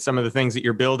 and some of the things that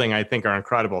you're building, I think are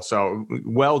incredible. So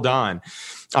well done.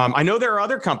 I know there are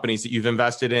other companies that you've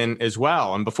invested in as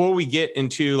well. And before we get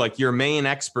into like your main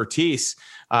expertise,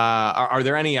 are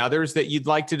there any others that you'd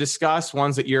like to discuss,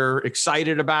 ones that you're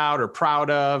excited about or proud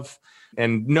of?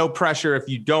 And no pressure if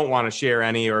you don't want to share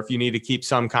any, or if you need to keep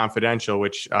some confidential,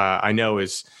 which I know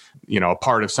is, a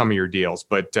part of some of your deals,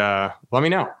 but let me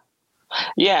know.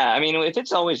 Yeah, I mean, if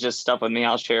it's always just stuff with me,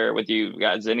 I'll share it with you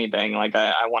guys. Anything like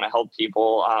I want to help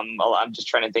people. I'm just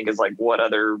trying to think is like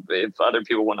if other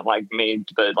people wouldn't like me,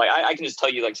 but like I can just tell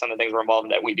you like some of the things we're involved in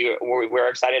that we do. We're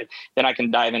excited. Then I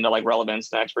can dive into like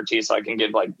relevance and expertise, so I can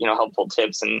give like helpful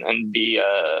tips and be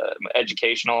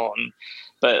educational. And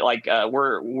but like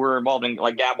we're involved in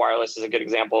like Gab Wireless is a good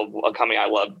example of a company I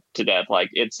love to death. Like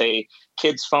it's a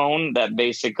kid's phone that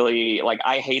basically, like,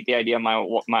 I hate the idea of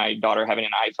my daughter having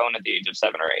an iPhone at the age of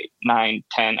 7 or 8, 9,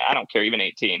 10. I don't care, even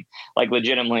 18. Like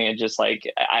legitimately, it just like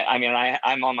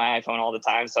I'm on my iPhone all the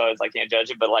time, so it's like, I can't judge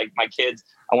it. But like my kids,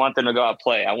 I want them to go out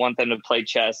play. I want them to play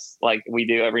chess like we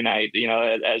do every night,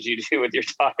 as you do with your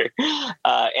daughter.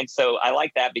 And so I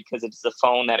like that because it's the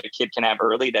phone that a kid can have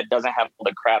early that doesn't have all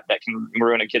the crap that can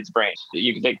ruin a kid's brain.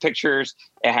 You can take pictures.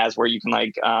 It has where you can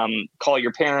like call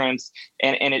your parents,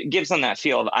 and it gives them that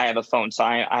feel of I have a phone. So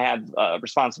I have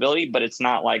responsibility, but it's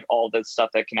not like all the stuff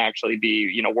that can actually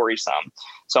be, worrisome.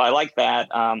 So I like that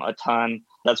a ton.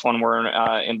 That's one we're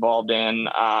involved in.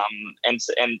 And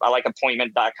I like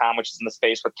appointment.com, which is in the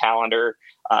space with calendar.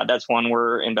 That's one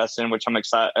we're invested in, which I'm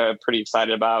pretty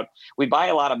excited about. We buy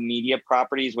a lot of media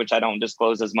properties, which I don't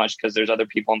disclose as much because there's other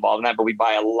people involved in that, but we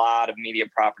buy a lot of media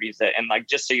properties and like,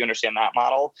 just so you understand that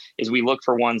model is we look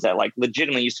for ones that like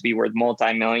legitimately used to be worth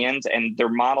multi-millions, and their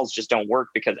models just don't work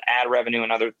because ad revenue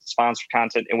and other sponsored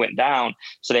content, it went down.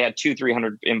 So they had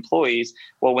 200-300 employees.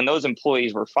 Well, when those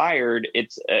employees were fired,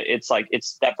 it's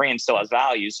that brand still has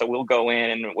value. So we'll go in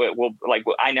and we'll like,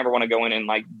 I never want to go in and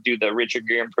like do the Richard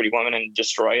Gere and Pretty Woman and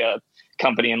destroy a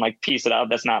company and like piece it out.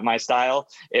 That's not my style.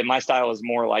 My style is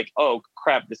more like, oh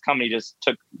crap, this company just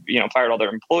fired all their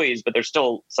employees, but there's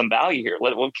still some value here.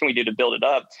 What can we do to build it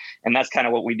up? And that's kind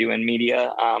of what we do in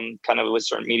media, kind of with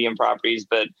certain medium properties.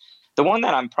 But the one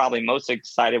that I'm probably most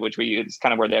excited, which is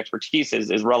kind of where the expertise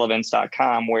is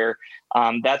relevance.com, where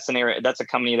that's a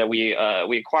company that we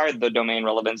acquired the domain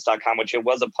relevance.com, which it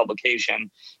was a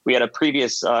publication. We had a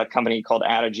previous company called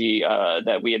Adigi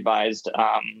that we advised,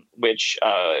 which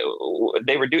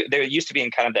they used to be in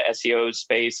kind of the SEO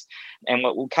space. And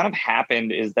what kind of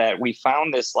happened is that we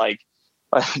found this like,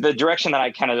 the direction that I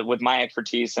kind of, with my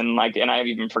expertise and I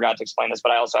even forgot to explain this,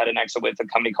 but I also had an exit with a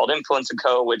company called Influence &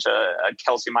 Co., which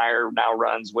Kelsey Meyer now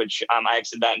runs, which I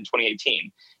exited that in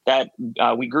 2018. That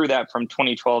we grew that from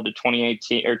 2012 to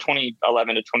 2018 or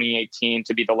 2011 to 2018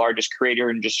 to be the largest creator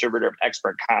and distributor of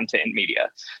expert content in media.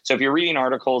 So if you're reading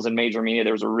articles in major media,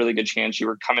 there was a really good chance you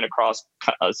were coming across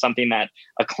something that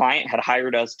a client had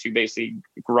hired us to basically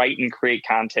write and create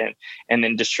content and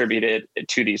then distribute it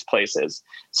to these places.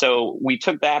 So we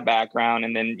took that background,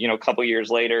 and then a couple of years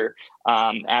later,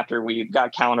 after we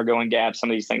got Calendar going, Gab,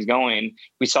 some of these things going,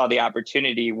 we saw the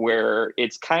opportunity where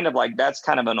it's kind of like that's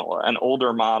kind of an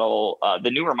older model.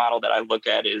 The newer model that I look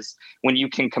at is when you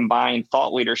can combine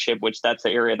thought leadership, which that's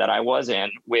the area that I was in,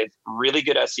 with really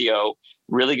good SEO,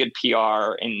 really good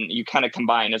PR, and you kind of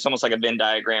combine. It's almost like a Venn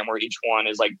diagram where each one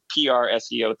is like PR,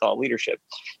 SEO, thought leadership.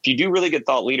 If you do really good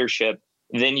thought leadership,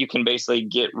 then you can basically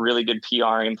get really good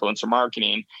PR, influencer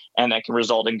marketing, and that can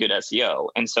result in good SEO.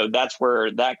 And so that's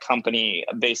where that company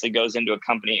basically goes into a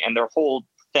company, and their whole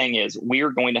thing is,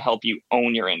 we're going to help you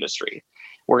own your industry.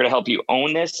 We're going to help you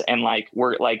own this. And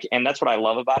and that's what I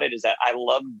love about it, is that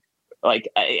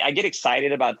I get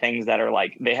excited about things that are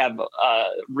like, they have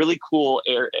really cool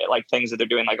things that they're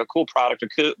doing, like a cool product,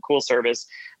 a cool service,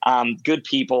 good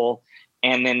people.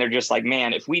 And then they're just like,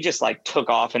 man, if we just like took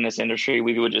off in this industry,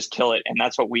 we would just kill it. And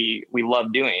that's what we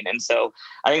love doing. And so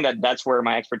I think that's where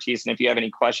my expertise. And if you have any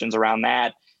questions around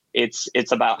that,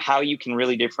 it's about how you can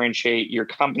really differentiate your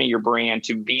company, your brand,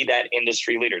 to be that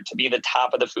industry leader, to be the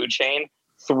top of the food chain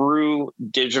through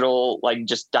digital, like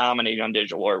just dominating on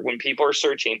digital. Or when people are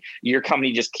searching, your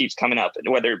company just keeps coming up,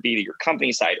 whether it be your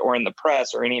company site or in the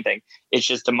press or anything. It's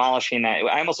just demolishing that.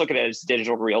 I almost look at it as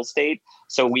digital real estate.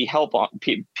 So we help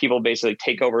people basically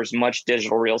take over as much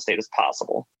digital real estate as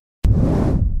possible.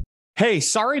 Hey,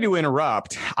 sorry to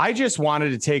interrupt. I just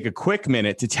wanted to take a quick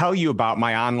minute to tell you about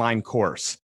my online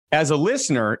course. As a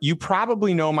listener, you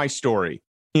probably know my story.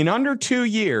 In under 2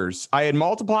 years, I had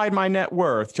multiplied my net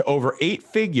worth to over 8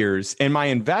 figures, and my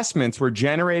investments were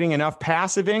generating enough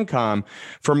passive income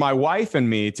for my wife and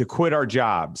me to quit our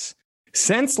jobs.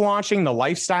 Since launching the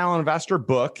Lifestyle Investor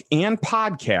book and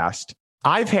podcast,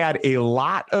 I've had a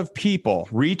lot of people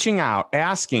reaching out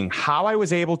asking how I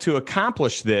was able to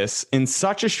accomplish this in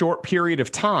such a short period of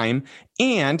time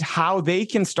and how they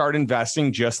can start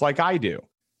investing just like I do.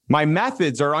 My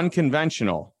methods are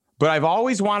unconventional, but I've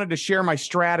always wanted to share my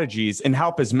strategies and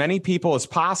help as many people as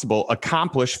possible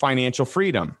accomplish financial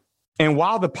freedom. And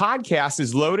while the podcast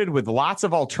is loaded with lots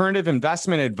of alternative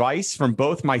investment advice from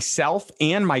both myself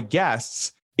and my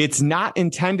guests, it's not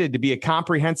intended to be a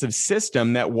comprehensive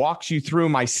system that walks you through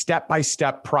my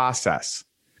step-by-step process.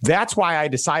 That's why I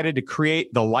decided to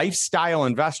create the Lifestyle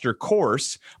Investor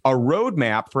course, a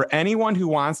roadmap for anyone who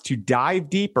wants to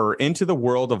dive deeper into the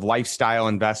world of lifestyle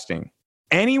investing.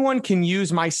 Anyone can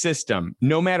use my system,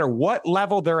 no matter what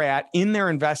level they're at in their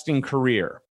investing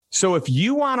career. So if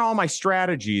you want all my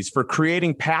strategies for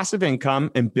creating passive income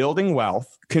and building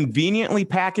wealth conveniently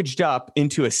packaged up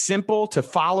into a simple to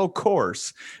follow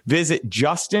course, visit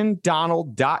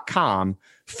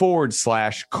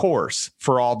justindonald.com/course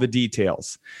for all the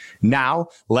details. Now,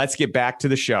 let's get back to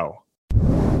the show.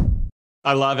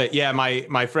 I love it. Yeah,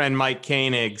 my friend Mike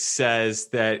Koenig says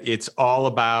that it's all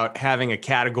about having a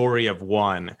category of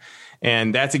one.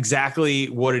 And that's exactly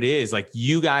what it is. Like,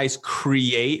 you guys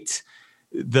create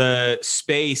the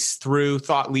space through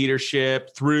thought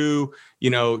leadership, through,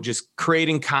 just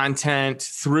creating content,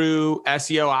 through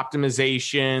SEO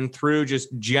optimization, through just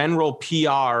general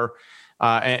PR,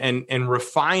 and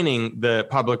refining the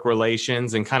public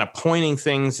relations and kind of pointing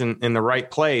things in the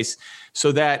right place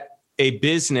so that a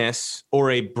business or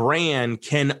a brand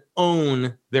can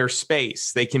own their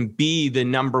space. They can be the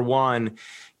number one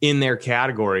in their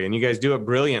category. And you guys do it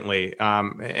brilliantly.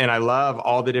 And I love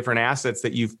all the different assets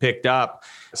that you've picked up,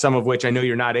 some of which I know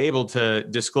you're not able to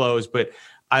disclose, but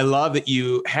I love that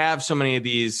you have so many of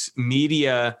these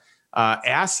media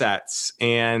assets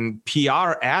and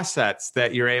PR assets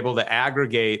that you're able to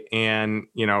aggregate and,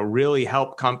 really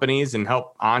help companies and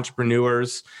help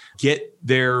entrepreneurs get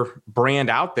their brand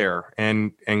out there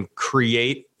and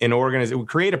create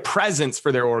create a presence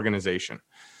for their organization.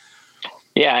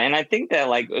 Yeah. And I think that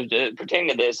pertaining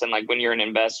to this and when you're an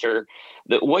investor,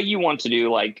 what you want to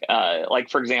do,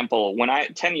 for example,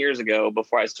 10 years ago,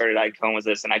 before I started Icon was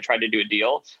this, and I tried to do a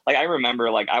deal. I remember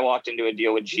I walked into a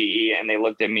deal with GE and they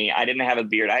looked at me. I didn't have a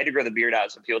beard. I had to grow the beard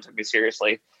out so people took me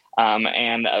seriously.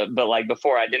 But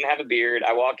before, I didn't have a beard.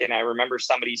 I walk in, I remember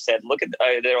somebody said,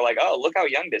 they were like, "Oh, look how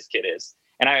young this kid is."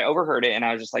 And I overheard it and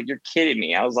I was just like, "You're kidding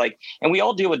me." I was like, and we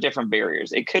all deal with different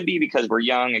barriers. It could be because we're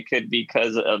young. It could be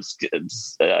because of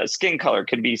skin color. It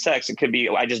could be sex. It could be,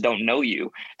 I just don't know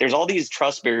you. There's all these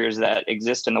trust barriers that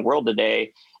exist in the world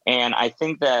today. And I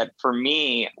think that for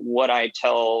me, what I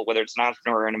tell, whether it's an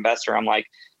entrepreneur or an investor, I'm like,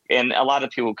 and a lot of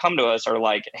people who come to us are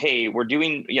like, "Hey, we're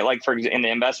doing," in the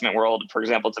investment world, for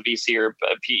example, it's a VC or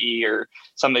a PE or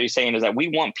somebody saying is that we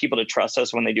want people to trust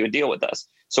us when they do a deal with us.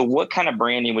 So what kind of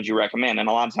branding would you recommend? And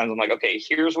a lot of times I'm like, okay,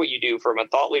 here's what you do from a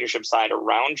thought leadership side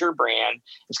around your brand.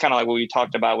 It's kind of like what we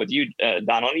talked about with you,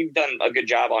 Donald. You've done a good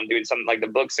job on doing something like the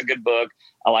book's a good book.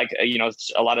 I like,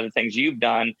 a lot of the things you've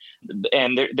done.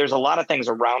 And there's a lot of things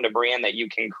around a brand that you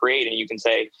can create. And you can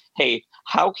say, hey,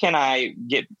 how can I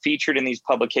get featured in these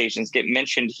publications, get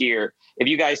mentioned here? If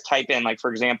you guys type in,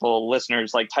 for example,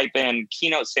 listeners, type in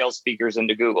keynote sales speakers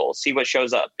into Google, see what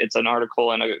shows up. It's an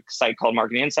article in a site called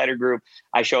Marketing Insider Group.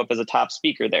 I show up as a top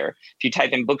speaker there. If you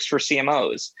type in books for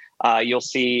CMOs, you'll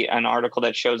see an article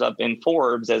that shows up in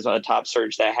Forbes as a top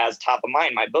search that has Top of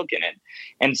Mind, my book in it.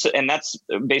 And that's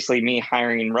basically me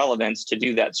hiring relevance to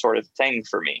do that sort of thing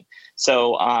for me.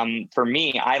 So for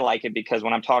me, I like it because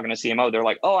when I'm talking to CMO, they're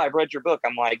like, "Oh, I've read your book."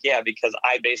 I'm like, "Yeah, because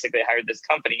I basically hired this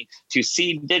company to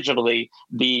see digitally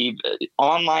the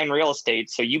online real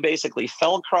estate. So you basically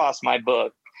fell across my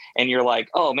book." And you're like,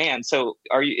 "Oh man, so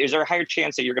is there a higher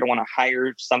chance that you're going to want to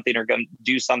hire something or going to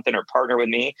do something or partner with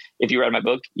me if you read my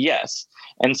book?" Yes.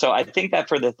 And so I think that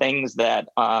for the things that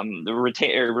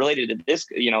related to this,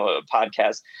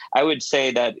 podcast, I would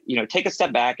say that, take a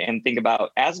step back and think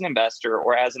about, as an investor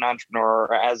or as an entrepreneur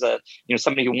or as a,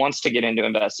 somebody who wants to get into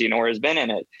investing or has been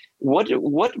in it, what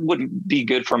would be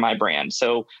good for my brand?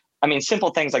 So simple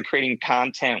things like creating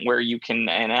content where you can,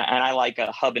 and I like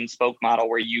a hub and spoke model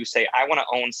where you say, I want to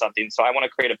own something. So I want to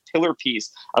create a pillar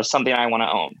piece of something I want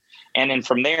to own. And then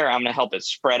from there, I'm going to help it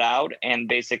spread out and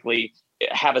basically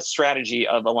have a strategy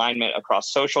of alignment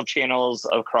across social channels,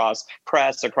 across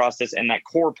press, across this. And that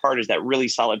core part is that really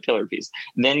solid pillar piece.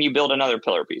 Then you build another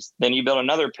pillar piece. Then you build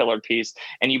another pillar piece.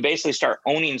 And you basically start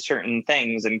owning certain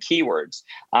things and keywords.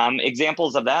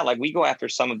 Examples of that, we go after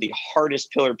some of the hardest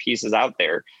pillar pieces out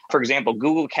there. For example,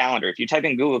 Google Calendar. If you type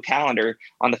in Google Calendar,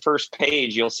 on the first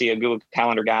page, you'll see a Google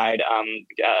Calendar guide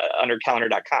under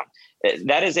calendar.com.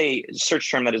 That is a search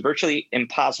term that is virtually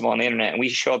impossible on the internet. And we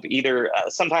show up either,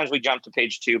 sometimes we jump to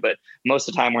page 2, but most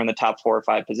of the time we're in the top 4 or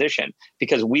 5 position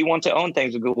because we want to own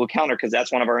things with Google Calendar because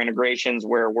that's one of our integrations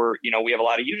where we have a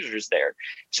lot of users there.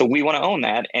 So we want to own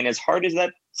that. And as hard as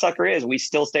that sucker is, we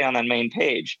still stay on that main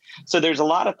page. So there's a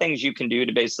lot of things you can do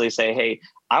to basically say, hey,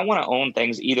 I want to own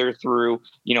things either through,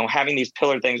 having these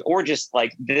pillar things or just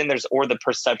then there's, or the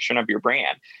perception of your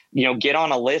brand, get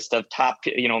on a list of top,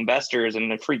 investors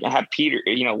and have Peter,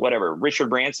 Richard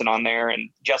Branson on there and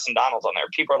Justin Donald's on there.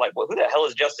 People are like, well, who the hell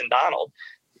is Justin Donald?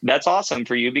 That's awesome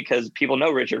for you because people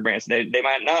know Richard Branson. They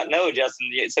might not know Justin.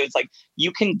 So it's like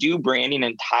you can do branding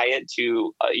and tie it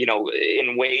to,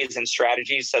 in ways and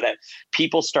strategies so that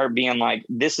people start being like,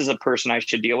 this is a person I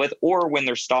should deal with. Or when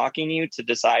they're stalking you to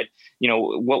decide,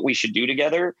 what we should do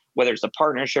together, whether it's a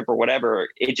partnership or whatever,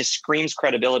 it just screams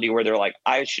credibility where they're like,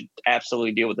 I should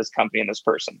absolutely deal with this company and this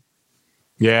person.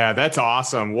 Yeah, that's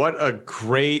awesome. What a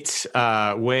great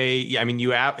way. I mean,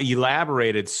 you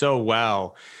elaborated so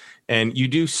well. And you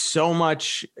do so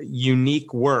much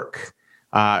unique work.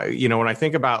 When I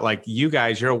think about like you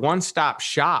guys, you're a one-stop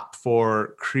shop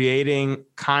for creating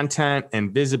content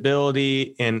and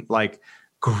visibility and like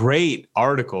great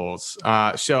articles.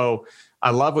 So I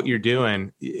love what you're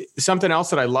doing. Something else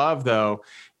that I love, though,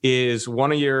 is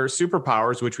one of your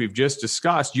superpowers, which we've just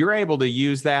discussed. You're able to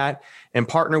use that and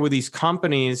partner with these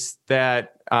companies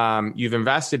that you've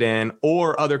invested in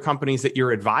or other companies that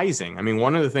you're advising. I mean,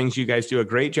 one of the things you guys do a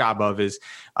great job of is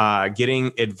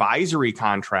getting advisory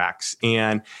contracts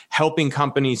and helping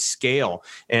companies scale.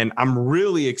 And I'm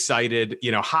really excited,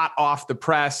 hot off the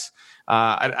press.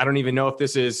 I don't even know if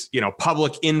this is,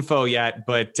 public info yet,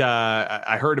 but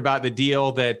I heard about the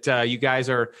deal that you guys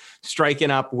are striking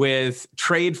up with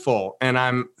Tradeful, and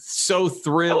I'm so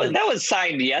thrilled. That was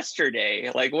signed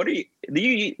yesterday. Like, what are you?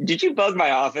 Did you bug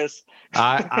my office?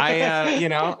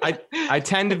 I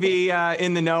tend to be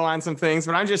in the know on some things,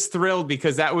 but I'm just thrilled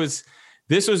because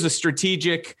this was a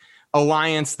strategic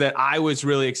alliance that I was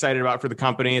really excited about for the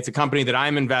company. It's a company that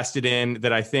I'm invested in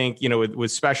that I think,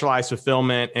 with specialized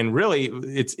fulfillment, and really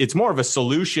it's more of a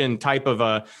solution type of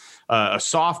a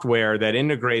software that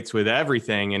integrates with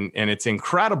everything, and it's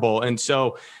incredible. And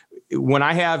so when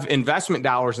I have investment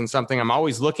dollars in something, I'm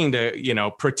always looking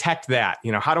to, protect that.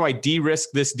 How do I de-risk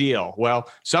this deal? Well,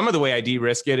 some of the way I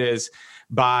de-risk it is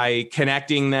by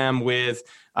connecting them with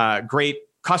great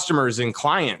customers and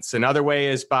clients. Another way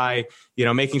is by,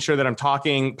 making sure that I'm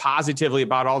talking positively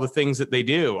about all the things that they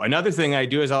do. Another thing I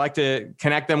do is I like to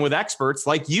connect them with experts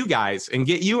like you guys and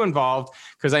get you involved,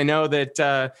 because I know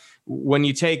that when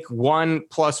you take 1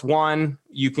 + 1,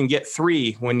 you can get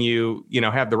 3 when you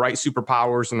have the right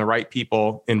superpowers and the right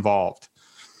people involved.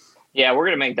 Yeah, we're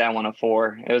going to make that one a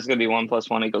 4. It was going to be 1 +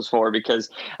 1 = 4, because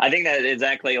I think that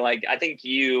exactly I think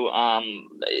you,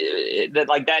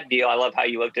 that deal, I love how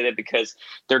you looked at it, because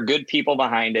they're good people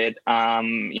behind it.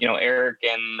 Eric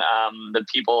and the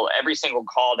people, every single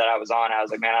call that I was on, I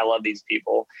was like, man, I love these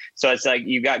people. So it's like,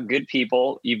 you've got good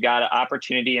people, you've got an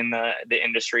opportunity in the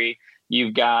industry.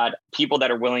 You've got people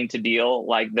that are willing to deal.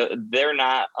 Like they're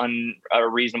not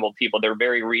unreasonable people. They're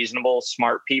very reasonable,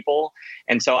 smart people.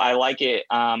 And so I like it.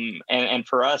 And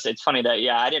for us, it's funny that,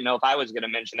 I didn't know if I was going to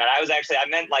mention that. I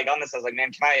meant like on this, I was like,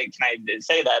 man, can I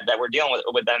say that we're dealing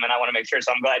with them? And I want to make sure.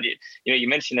 So I'm glad you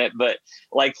mentioned it. But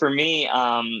like for me,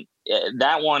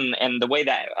 that one and the way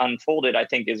that unfolded, I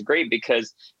think is great,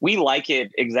 because we like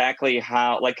it exactly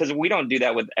how, because we don't do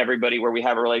that with everybody where we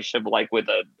have a relationship like with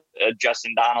a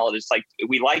Justin Donald. It's like,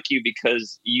 we like you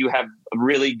because you have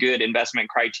really good investment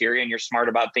criteria and you're smart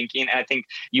about thinking. And I think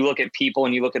you look at people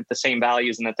and you look at the same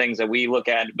values and the things that we look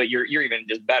at, but you're even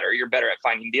just better. You're better at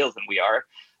finding deals than we are.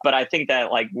 But I think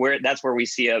that that's where we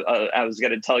see I was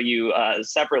going to tell you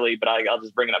separately, but I'll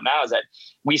just bring it up now, is that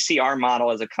we see our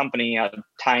model as a company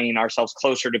tying ourselves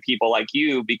closer to people like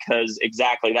you, because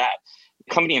exactly that.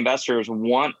 Company investors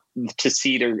want to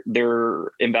see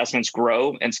their investments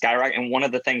grow and skyrocket. And one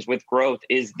of the things with growth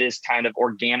is this kind of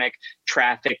organic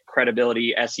traffic,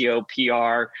 credibility, SEO,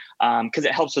 PR, because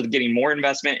it helps with getting more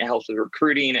investment. It helps with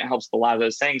recruiting. It helps with a lot of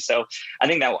those things. So I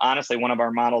think that honestly, one of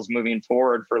our models moving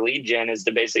forward for lead gen is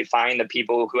to basically find the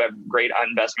people who have great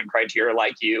investment criteria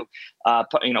like you,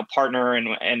 partner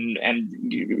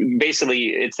and basically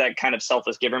it's that kind of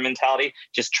selfless giver mentality.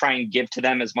 Just try and give to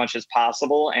them as much as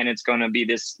possible. And it's going to be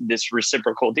this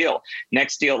reciprocal deal.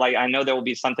 Next deal, like I know there will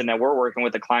be something that we're working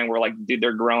with a client. We're like, dude,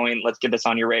 they're growing. Let's get this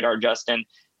on your radar, Justin.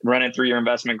 Run it through your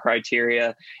investment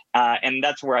criteria. And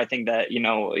that's where I think that,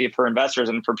 if for investors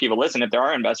and for people listening, if there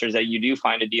are investors that you do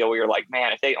find a deal where you're like,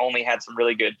 man, if they only had some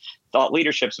really good thought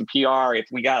leadership, some PR, if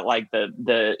we got like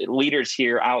the leaders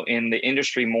here out in the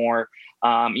industry more,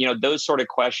 those sort of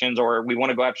questions, or we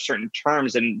want to go after certain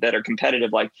terms and that are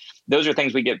competitive, like those are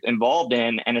things we get involved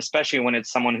in. And especially when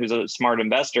it's someone who's a smart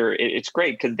investor, it's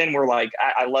great, because then we're like,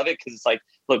 I love it, because it's like,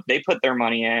 look, they put their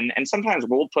money in, and sometimes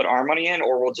we'll put our money in,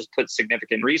 or we'll just put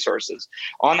significant resources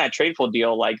on that Tradeful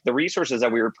deal. Like the resources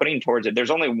that we were putting towards it, there's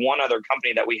only one other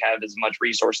company that we have as much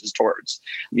resources towards,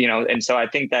 and so I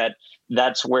think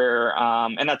that's where,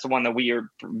 and that's the one that we are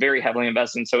very heavily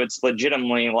invested in. So it's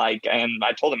legitimately like, and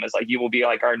I told him, it's like, you will be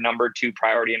like our number 2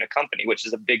 priority in a company, which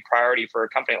is a big priority for a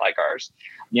company like ours,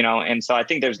 and so I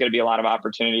think there's going to be a lot of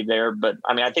opportunity there. But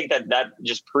I mean, I think that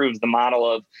just proves the model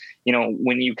of,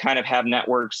 when you kind of have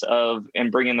networks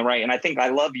and bring in the right. And I think I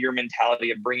love your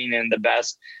mentality of bringing in the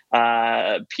best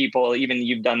people. Even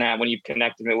you've done that when you've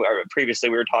connected me. Previously,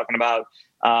 we were talking about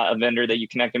a vendor that you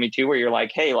connected me to, where you're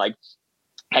like, hey, like,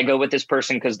 I go with this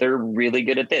person because they're really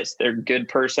good at this. They're a good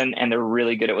person and they're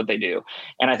really good at what they do.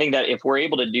 And I think that if we're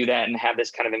able to do that and have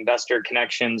this kind of investor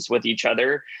connections with each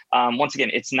other, once again,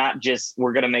 it's not just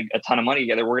we're going to make a ton of money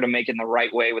together. We're going to make it in the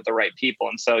right way with the right people.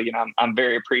 And so, I'm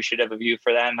very appreciative of you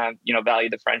for that. And I, value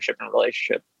the friendship and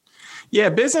relationship. Yeah,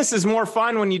 business is more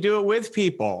fun when you do it with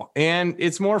people, and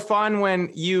it's more fun when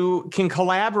you can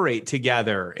collaborate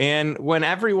together. And when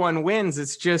everyone wins,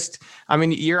 it's just, I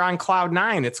mean, you're on cloud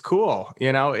 9. It's cool.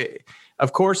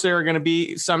 Of course, there are going to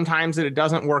be some times that it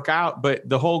doesn't work out, but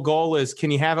the whole goal is, can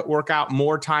you have it work out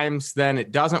more times than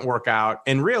it doesn't work out?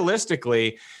 And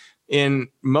realistically, in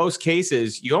most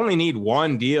cases, you only need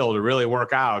one deal to really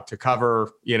work out to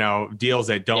cover, deals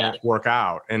that don't work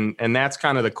out. And that's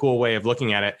kind of the cool way of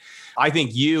looking at it. I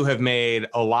think you have made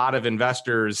a lot of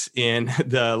investors in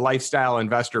the Lifestyle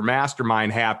Investor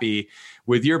Mastermind happy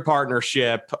with your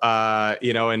partnership,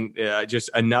 and just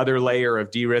another layer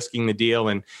of de-risking the deal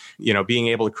and, being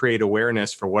able to create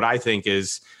awareness for what I think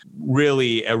is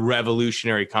really a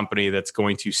revolutionary company that's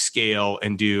going to scale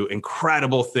and do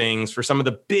incredible things for some of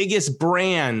the biggest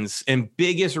brands and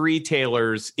biggest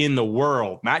retailers in the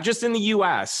world, not just in the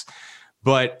US,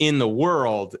 but in the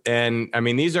world. And I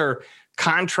mean, these are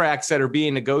contracts that are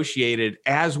being negotiated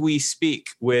as we speak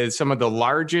with some of the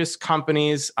largest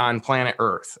companies on planet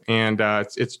Earth. And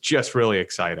it's just really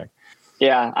exciting.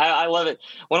 Yeah, I love it.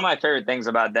 One of my favorite things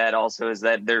about that also is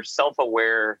that they're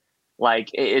self-aware.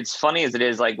 Like, it's funny as it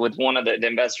is, like with one of the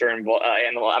investor involved,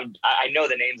 and I know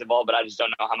the names involved, but I just don't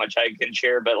know how much I can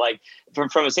share. But like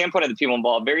from a standpoint of the people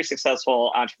involved, very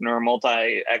successful entrepreneur,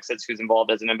 multi-exits who's involved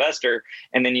as an investor.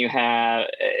 And then you have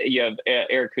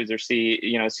Eric, who's their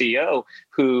CEO,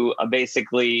 who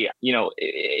basically,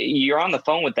 you're on the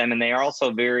phone with them, and they are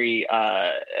also very,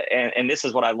 and this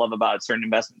is what I love about certain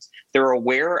investments. They're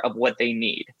aware of what they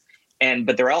need.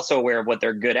 But they're also aware of what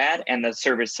they're good at and the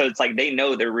service. So it's like they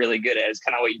know they're really good at it. It's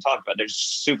kind of what you talked about. There's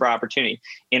super opportunity.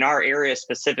 In our area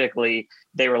specifically,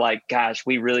 they were like, gosh,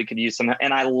 we really could use some.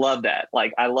 And I love that.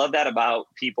 Like, I love that about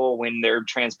people when they're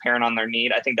transparent on their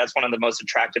need. I think that's one of the most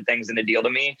attractive things in the deal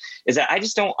to me, is that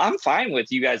I'm fine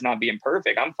with you guys not being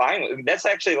perfect. I'm fine with that's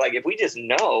actually, like, if we just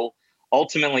know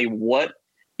ultimately what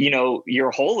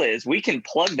your hole is, we can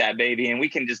plug that baby and we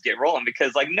can just get rolling,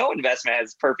 because like no investment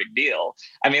has a perfect deal.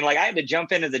 I mean, like I had to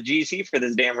jump in as a GC for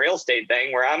this damn real estate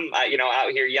thing where I'm,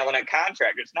 out here yelling at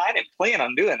contractors. No, I didn't plan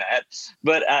on doing that.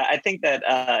 But I think that,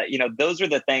 those are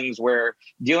the things where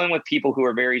dealing with people who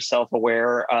are very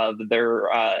self-aware of their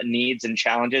needs and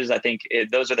challenges, I think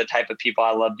those are the type of people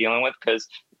I love dealing with, because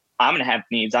I'm going to have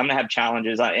needs. I'm going to have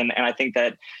challenges. And I think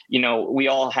that, we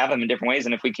all have them in different ways.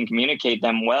 And if we can communicate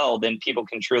them well, then people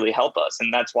can truly help us.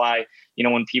 And that's why,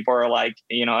 when people are like,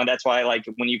 and that's why, like,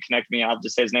 when you connect me, I'll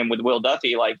just say his name, with Will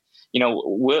Duffy, like,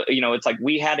 it's like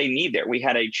we had a need there. We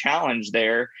had a challenge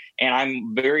there. And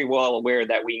I'm very well aware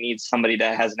that we need somebody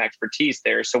that has an expertise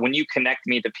there. So when you connect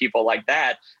me to people like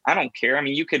that, I don't care. I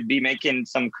mean, you could be making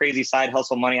some crazy side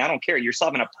hustle money. I don't care. You're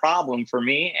solving a problem for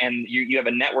me, and you have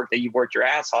a network that you've worked your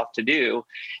ass off to do.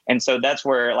 And so that's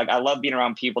where, like, I love being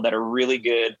around people that are really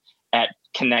good at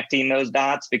connecting those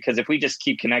dots, because if we just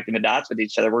keep connecting the dots with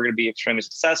each other, we're going to be extremely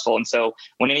successful. And so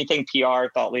when anything PR,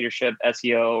 thought leadership,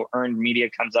 SEO, earned media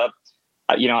comes up,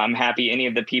 I'm happy. Any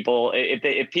of the people,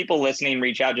 if people listening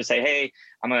reach out, just say, hey,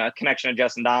 I'm a connection to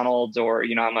Justin Donalds, or,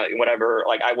 I'm a whatever,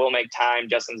 like, I will make time.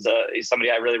 Justin's is somebody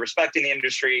I really respect in the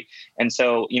industry. And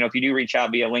so, if you do reach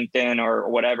out via LinkedIn or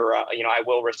whatever, I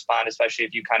will respond, especially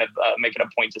if you kind of make it a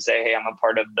point to say, hey, I'm a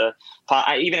part of the,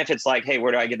 even if it's like, hey,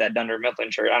 where do I get that Dunder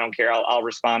Mifflin shirt? I don't care. I'll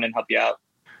respond and help you out.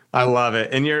 I love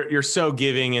it. And you're so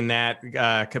giving in that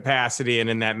capacity and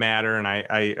in that matter. And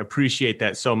I appreciate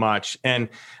that so much. And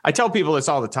I tell people this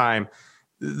all the time.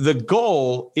 The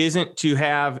goal isn't to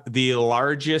have the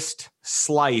largest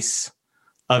slice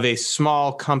of a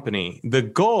small company. The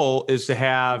goal is to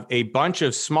have a bunch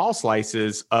of small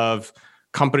slices of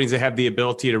companies that have the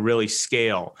ability to really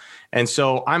scale. And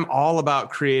so I'm all about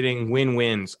creating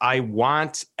win-wins. I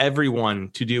want everyone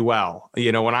to do well.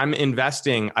 When I'm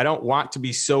investing, I don't want to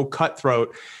be so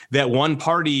cutthroat that one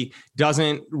party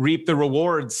doesn't reap the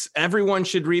rewards. Everyone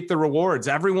should reap the rewards.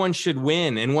 Everyone should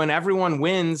win. And when everyone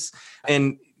wins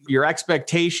and your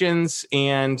expectations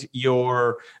and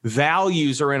your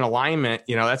values are in alignment,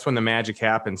 that's when the magic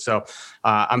happens. So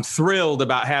I'm thrilled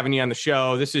about having you on the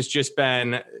show. This has just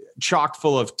been chock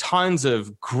full of tons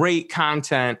of great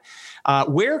content.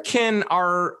 Where can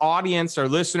our audience, our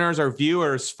listeners, our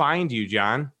viewers find you,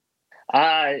 John?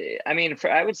 I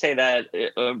would say that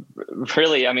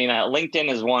really,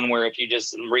 LinkedIn is one where if you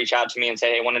just reach out to me and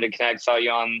say, hey, I wanted to connect, saw you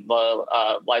on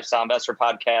the Lifestyle Investor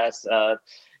podcast,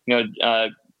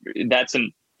 that's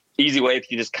an easy way if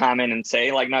you just comment and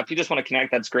say, now, if you just want to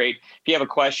connect, that's great. If you have a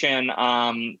question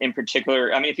in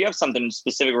particular, if you have something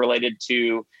specific related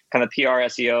to kind of PR,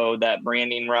 SEO, that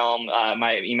branding realm,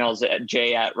 my email is at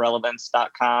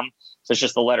j@relevance.com. So it's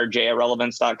just the letter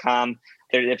j@relevance.com.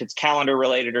 If it's calendar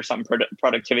related or something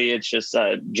productivity, it's just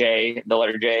the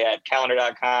letter j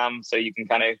 @calendar.com. So you can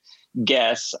kind of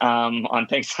guess on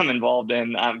things I'm involved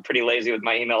in. I'm pretty lazy with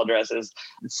my email addresses.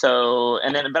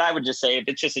 But I would just say if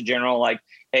it's just a general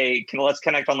hey, let's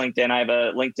connect on LinkedIn. I have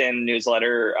a LinkedIn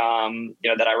newsletter,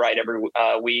 that I write every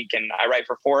week, and I write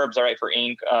for Forbes, I write for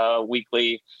Inc.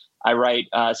 Weekly, I write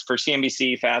for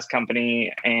CNBC, Fast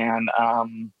Company, and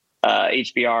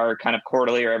HBR kind of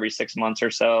quarterly or every 6 months or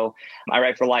so. I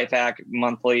write for LifeHack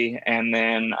monthly, and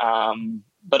then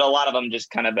but a lot of them just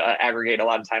kind of aggregate a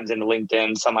lot of times into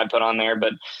LinkedIn. Some I put on there,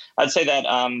 but I'd say that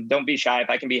don't be shy.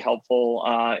 If I can be helpful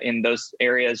in those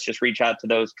areas, just reach out to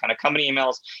those kind of company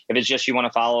emails. If it's just you want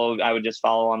to follow, I would just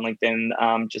follow on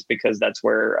LinkedIn, just because that's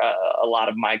where a lot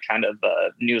of my kind of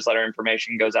newsletter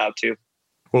information goes out to.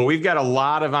 Well, we've got a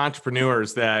lot of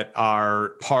entrepreneurs that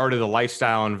are part of the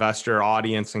Lifestyle Investor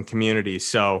audience and community.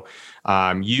 So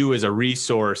you as a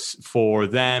resource for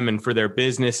them and for their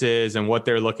businesses and what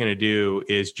they're looking to do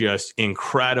is just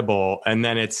incredible. And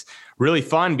then it's really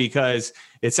fun because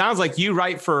it sounds like you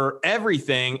write for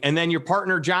everything. And then your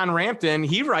partner, John Rampton,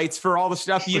 he writes for all the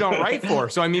stuff you don't write for.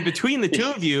 So, between the two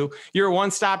of you, you're a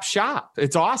one-stop shop.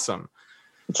 It's awesome.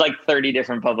 It's like 30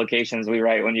 different publications we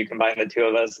write when you combine the two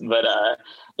of us. But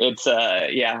it's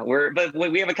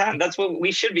we have that's what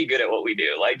we should be good at what we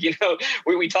do.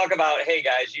 We talk about, hey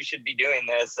guys, you should be doing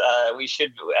this. It's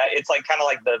kind of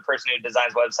like the person who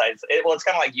designs websites. It's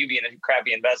kind of like you being a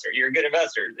crappy investor. You're a good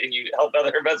investor and you help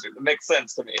other investors. It makes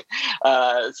sense to me.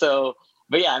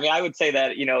 But yeah, I would say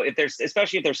that,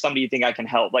 especially if there's somebody you think I can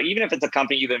help, even if it's a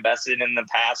company you've invested in the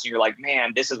past and you're like,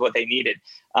 man, this is what they needed.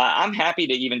 I'm happy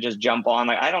to even just jump on.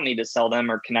 I don't need to sell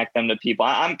them or connect them to people.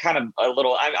 I'm kind of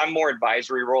I'm more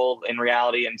advisory role in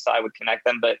reality. And so I would connect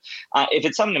them. But if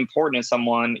it's something important to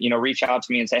someone, reach out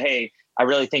to me and say, hey, I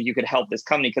really think you could help this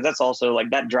company, because that's also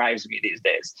that drives me these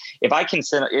days. If I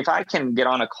can get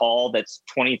on a call that's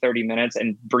 20, 30 minutes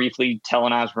and briefly tell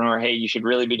an entrepreneur, hey, you should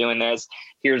really be doing this.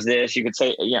 Here's this. You could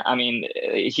say, yeah,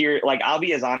 I'll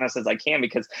be as honest as I can,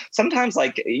 because sometimes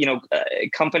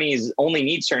companies only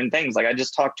need certain things. I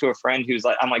just talked to a friend who's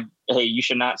I'm like, hey, you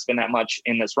should not spend that much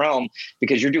in this realm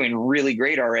because you're doing really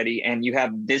great already. And you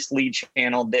have this lead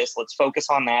channel, let's focus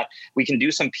on that. We can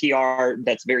do some PR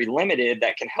that's very limited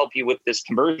that can help you with this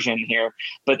conversion here,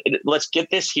 but let's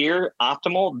get this here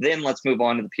optimal. Then let's move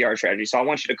on to the PR strategy. So I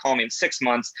want you to call me in 6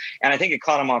 months. And I think it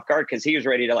caught him off guard because he was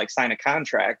ready to sign a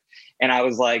contract. And I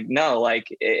was like, no,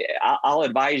 I'll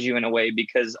advise you in a way,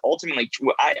 because ultimately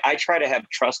I try to have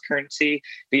trust currency,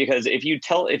 because if you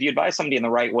advise somebody in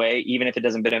the right way, even if it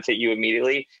doesn't benefit you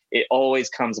immediately, it always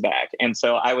comes back. And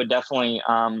so I would definitely,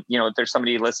 if there's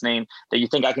somebody listening that you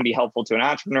think I can be helpful to, an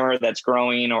entrepreneur that's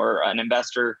growing or an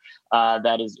investor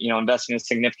that is, investing a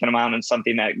significant amount in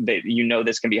something that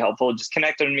this can be helpful, just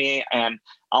connect with me and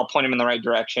I'll point them in the right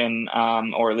direction,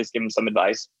 or at least give them some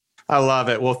advice. I love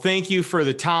it. Well, thank you for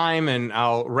the time. And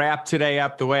I'll wrap today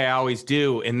up the way I always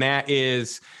do. And that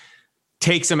is,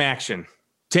 take some action.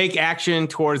 Take action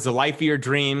towards the life of your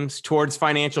dreams, towards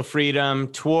financial freedom,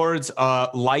 towards a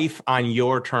life on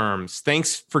your terms.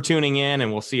 Thanks for tuning in,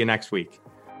 and we'll see you next week.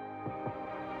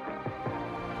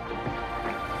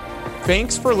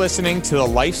 Thanks for listening to the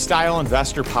Lifestyle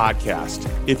Investor Podcast.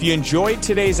 If you enjoyed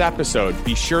today's episode,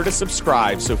 be sure to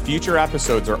subscribe so future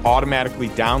episodes are automatically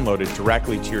downloaded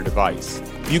directly to your device.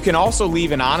 You can also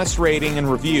leave an honest rating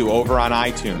and review over on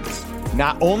iTunes.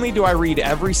 Not only do I read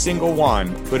every single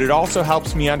one, but it also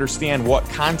helps me understand what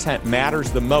content matters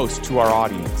the most to our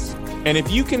audience. And if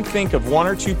you can think of one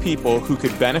or two people who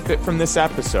could benefit from this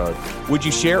episode, would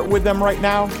you share it with them right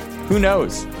now? Who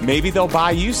knows? Maybe they'll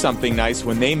buy you something nice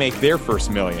when they make their first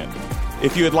million.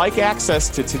 If you would like access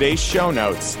to today's show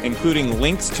notes, including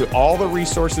links to all the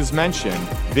resources mentioned,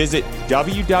 visit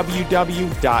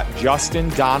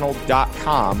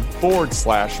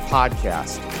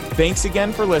www.justindonald.com/podcast. Thanks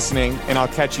again for listening, and I'll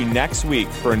catch you next week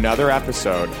for another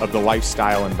episode of The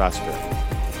Lifestyle Investor.